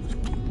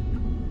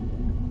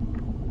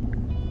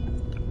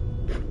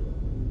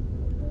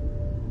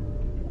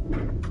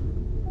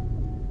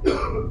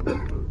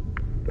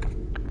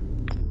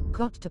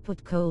 Got to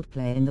put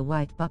Coldplay in the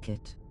white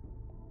bucket.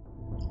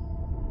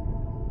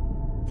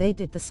 They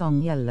did the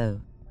song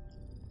Yellow.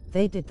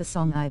 They did the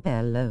song I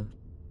Bear Low.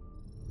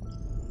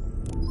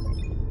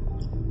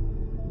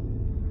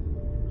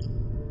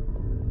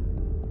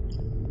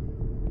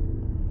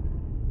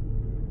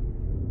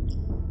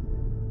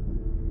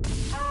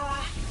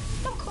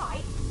 Not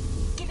quite.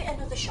 Give it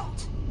another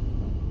shot.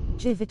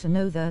 Give it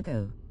another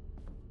go.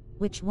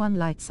 Which one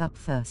lights up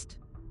first?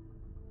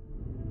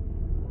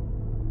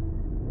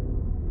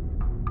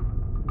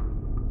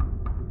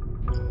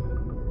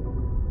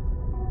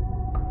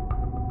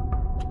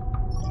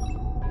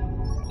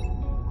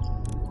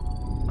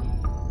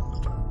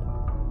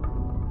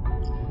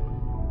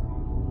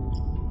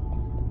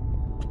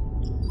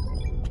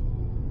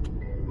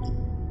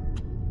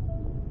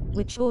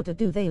 Which order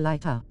do they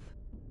light up?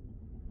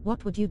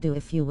 What would you do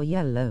if you were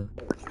yellow?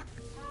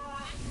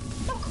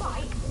 Not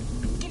quite.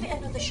 Give it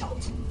another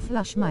shot.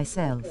 Flush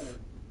myself.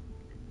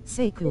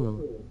 Say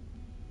cool.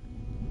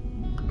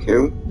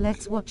 Cool.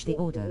 Let's watch the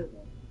order.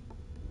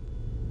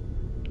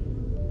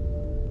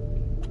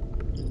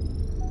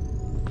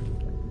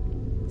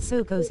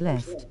 So goes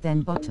left,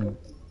 then bottom.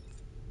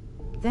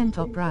 Then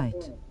top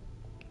right.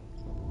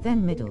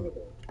 Then middle.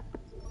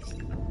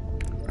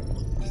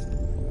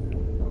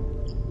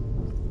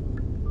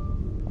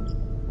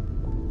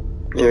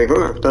 There we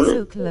go, I've done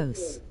So it.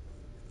 close.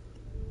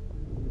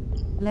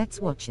 Let's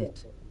watch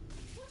it.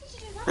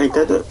 I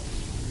did it.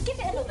 Give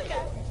it another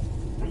go.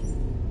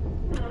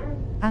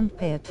 And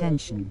pay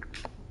attention.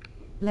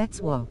 Let's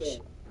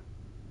watch.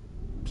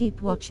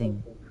 Keep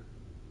watching.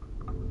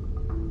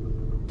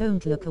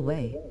 Don't look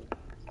away.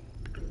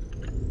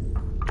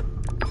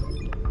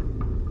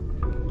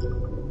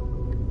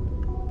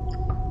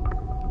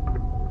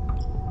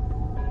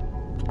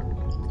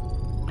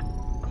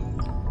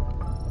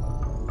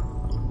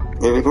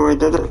 There we go, I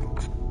did it.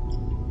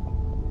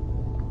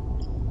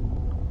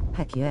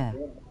 Heck yeah.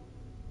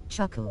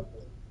 Chuckle.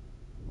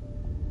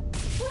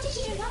 What did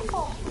you do that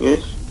for?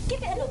 Yes.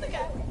 Give it another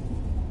go.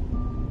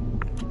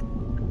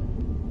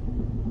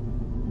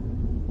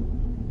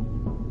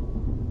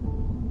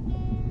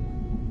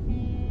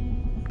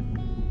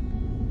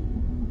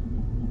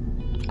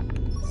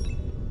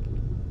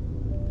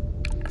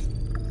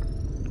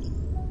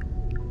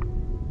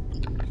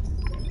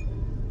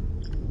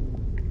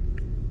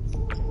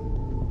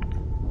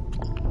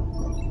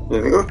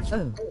 There we go.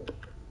 Oh,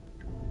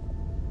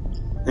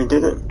 I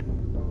did it.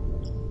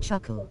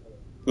 chuckle.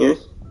 Yes.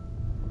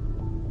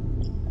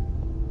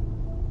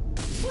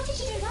 What did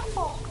you do that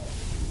for?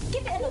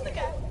 Give it another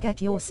go.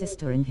 Get your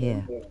sister in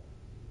here.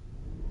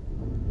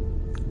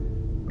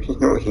 She's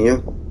not here.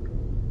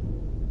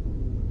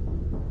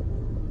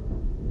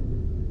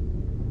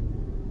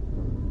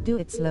 Do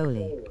it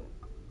slowly.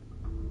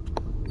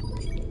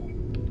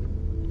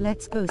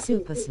 Let's go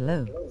super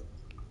slow.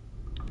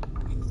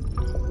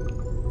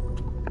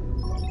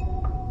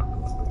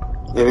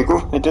 There we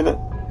go, I did it.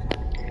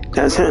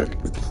 That's it.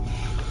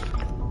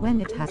 When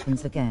it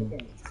happens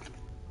again,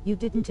 you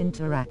didn't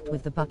interact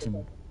with the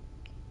button.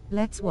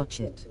 Let's watch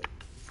it.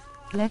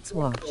 Let's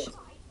watch.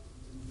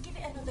 Give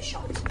it another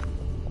shot.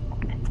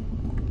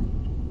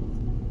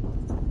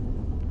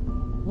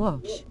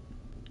 Watch.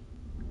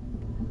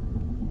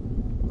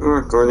 Oh,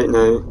 I got it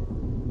now.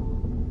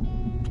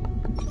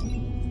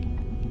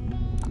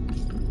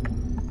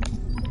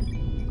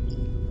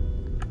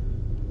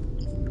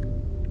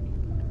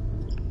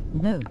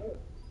 No.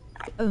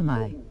 Oh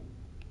my.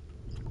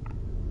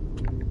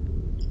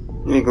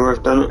 There you go,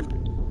 I've done it.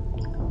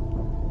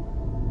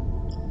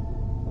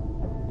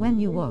 When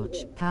you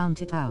watch,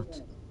 count it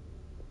out.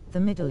 The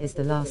middle is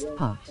the last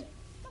part.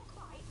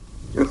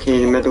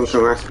 Okay, the middle's the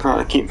last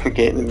part, I keep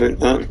forgetting about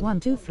that. 1,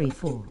 2, 3,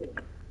 4.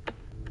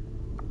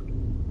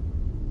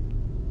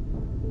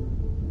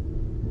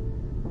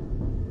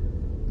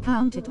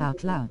 Count it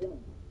out loud.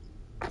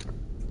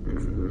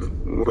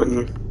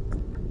 1,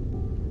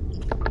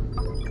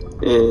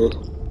 2,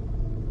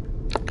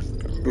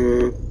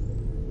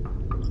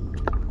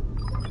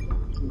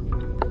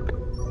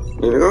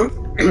 there we go.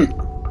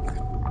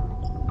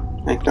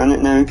 I've done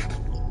it now.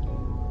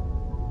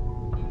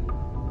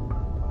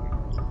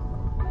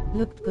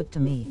 Looked good to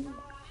me.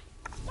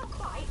 Not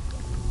quite.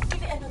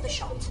 Give it another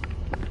shot.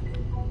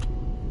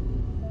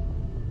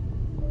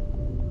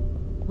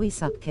 We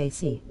suck,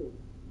 Casey.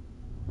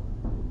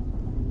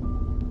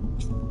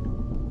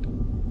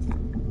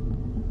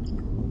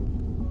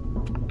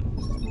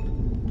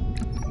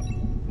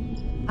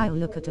 I'll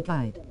look at a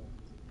guide.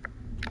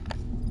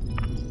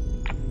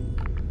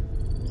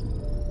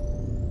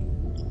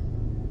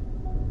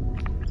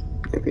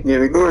 Okay,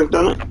 there we go, I've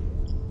done it.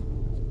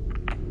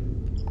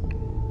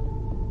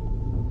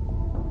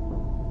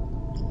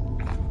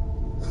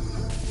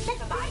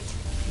 Never mind.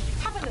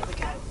 Have another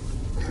go.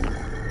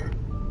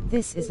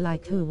 This is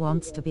like Who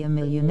Wants to Be a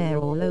Millionaire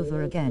all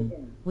over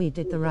again. We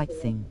did the right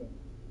thing.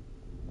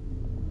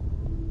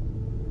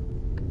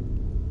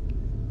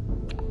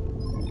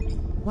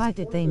 Why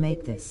did they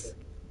make this?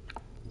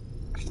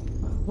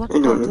 What I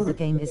don't part know. of the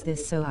game is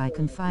this so I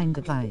can find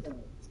a guide?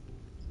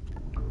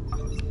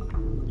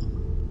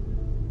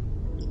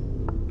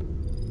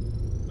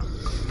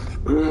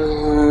 I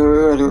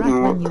don't Right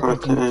know when you what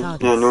part get in it the is. TARDIS.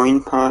 The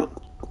annoying part.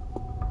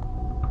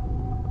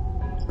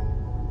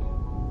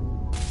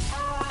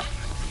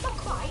 Not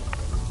quite.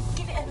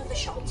 Give it another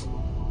shot.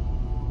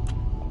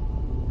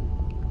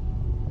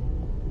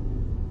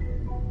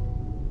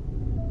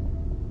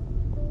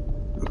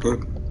 Okay.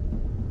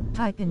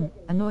 Type in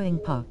annoying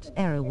part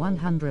error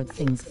 100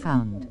 things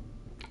found.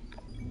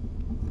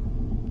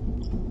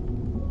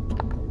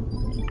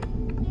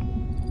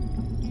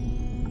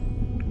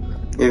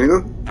 There we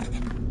go.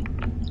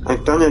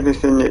 I've done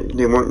everything that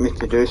they want me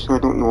to do, so I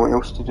don't know what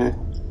else to do.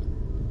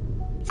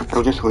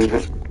 I'll just leave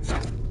it.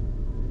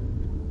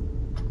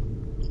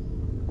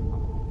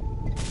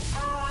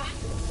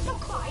 Not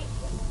quite.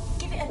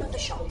 Give it another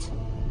shot.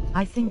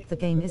 I think the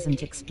game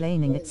isn't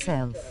explaining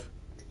itself.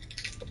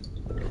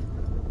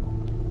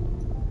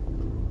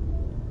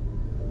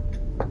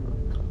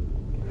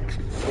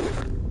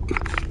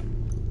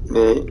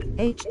 Right.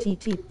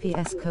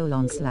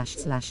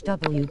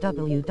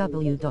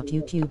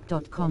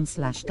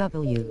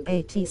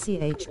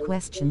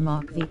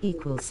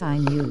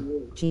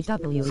 https://www.youtube.com/w/ATCH?u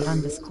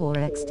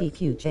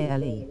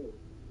GW_XTQJLE.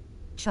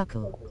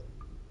 Chuckle.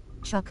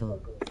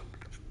 Chuckle.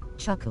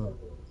 Chuckle.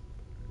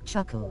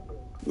 Chuckle.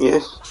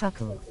 Yes.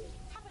 Chuckle.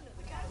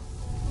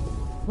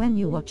 When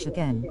you watch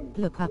again,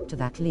 look up to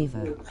that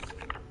lever.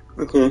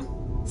 Okay.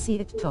 See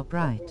it top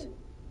right.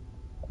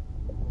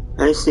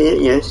 I see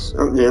it, yes,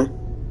 up there.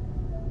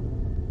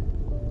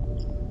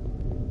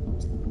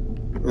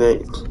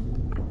 Right.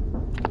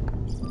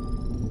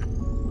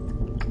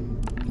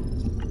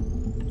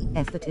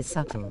 Effort is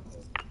subtle.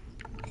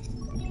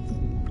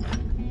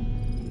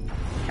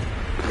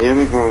 There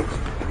we go.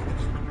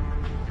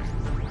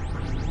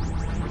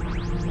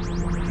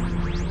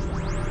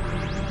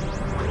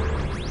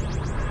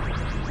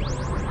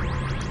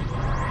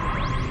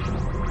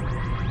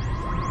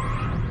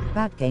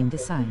 Bad game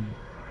design.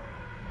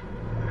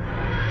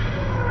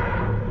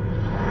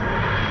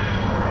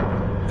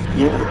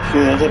 Yeah,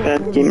 sure is a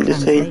bad game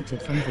design.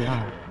 Translated from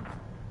VR.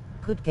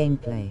 Good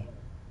gameplay.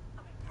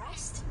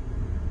 Impressed?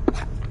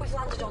 We've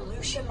landed on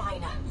Lucia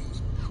Minor.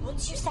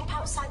 Once you step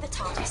outside the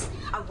TARDIS,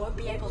 I won't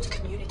be able to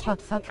communicate.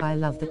 Hot fuck, I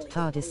love that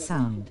TARDIS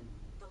sound.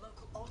 The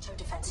local auto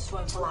defenses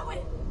won't allow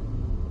it.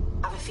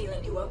 I have a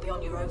feeling you won't be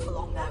on your own for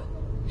long though.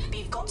 But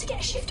you've got to get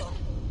a shift on.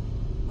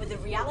 With the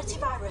reality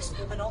virus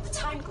and all the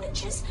time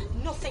glitches,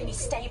 nothing is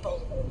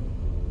stable.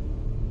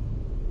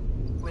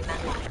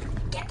 Remember,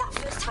 get that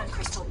first time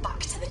crystal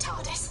back to the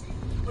TARDIS.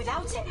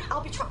 Without it,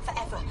 I'll be trapped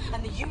forever,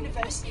 and the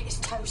universe is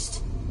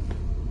toast.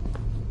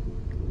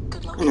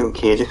 Good luck. I don't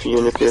care if the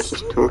universe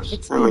is toast.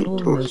 It's I been like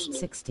almost toast.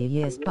 60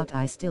 years, but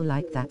I still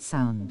like that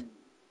sound.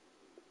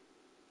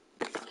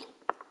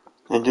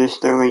 I do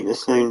still like the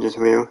sound as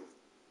well.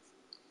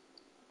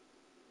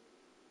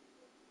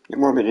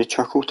 What about the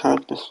chuckle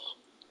TARDIS?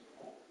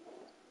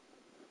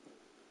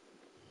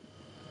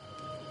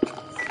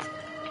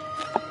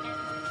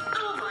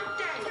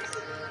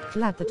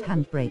 Glad that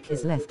handbrake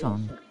is left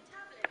on.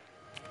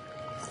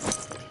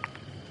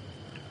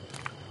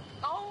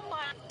 Oh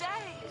my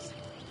days!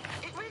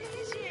 It really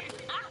is you!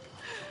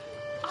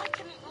 I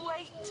couldn't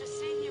wait to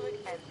see you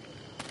again.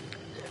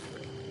 Look,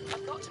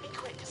 I've got to be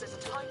quick because there's a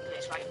time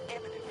glitch right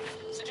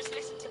imminently, so just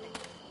listen to me.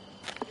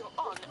 You're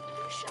on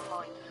Lucia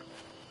Minor.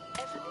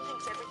 Everyone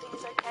thinks everything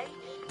is okay,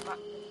 but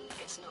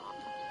it's not.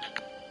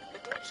 The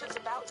glitch that's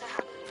about to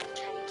happen will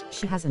change.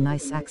 She has a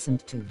nice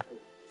accent too.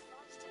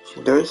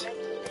 She does.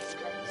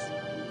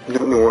 I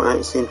don't know what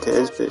accent it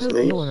is, but it's Hope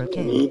nice you're to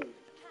okay. me. You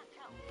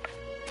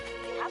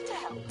have to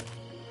help.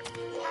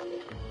 You have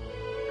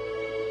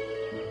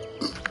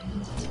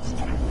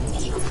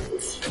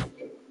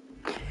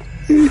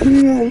to. I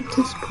like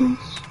this place.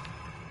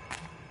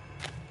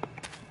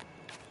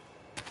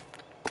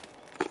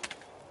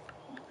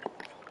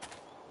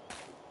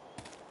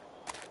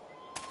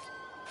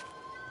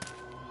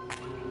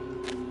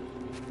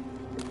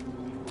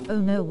 Oh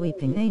no,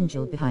 weeping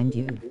angel behind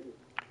you.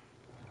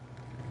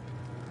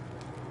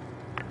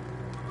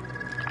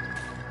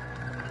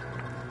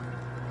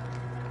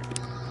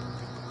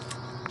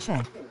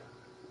 Check.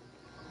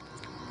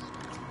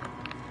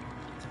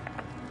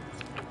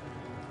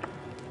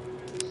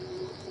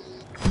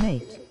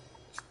 Mate.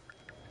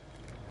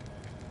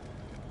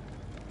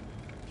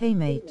 Hey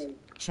mate,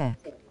 check.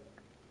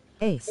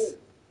 Ace.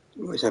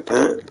 What's up,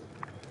 that?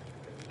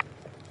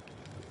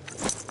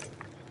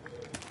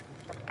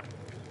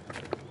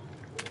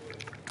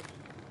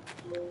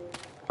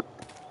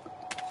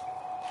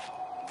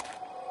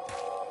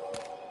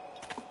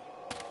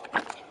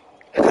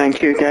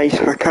 Thank you guys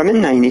for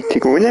coming. I need to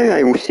go now.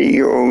 I will see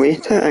you all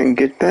later and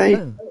goodbye.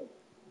 Oh.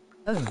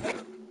 Oh.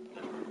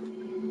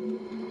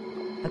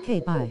 Okay,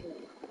 bye.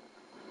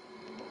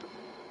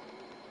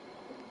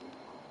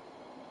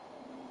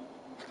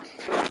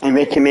 I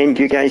recommend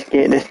you guys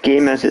get this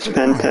game as it's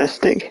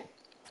fantastic.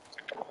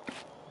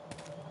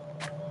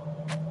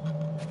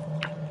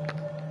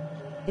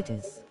 It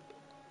is.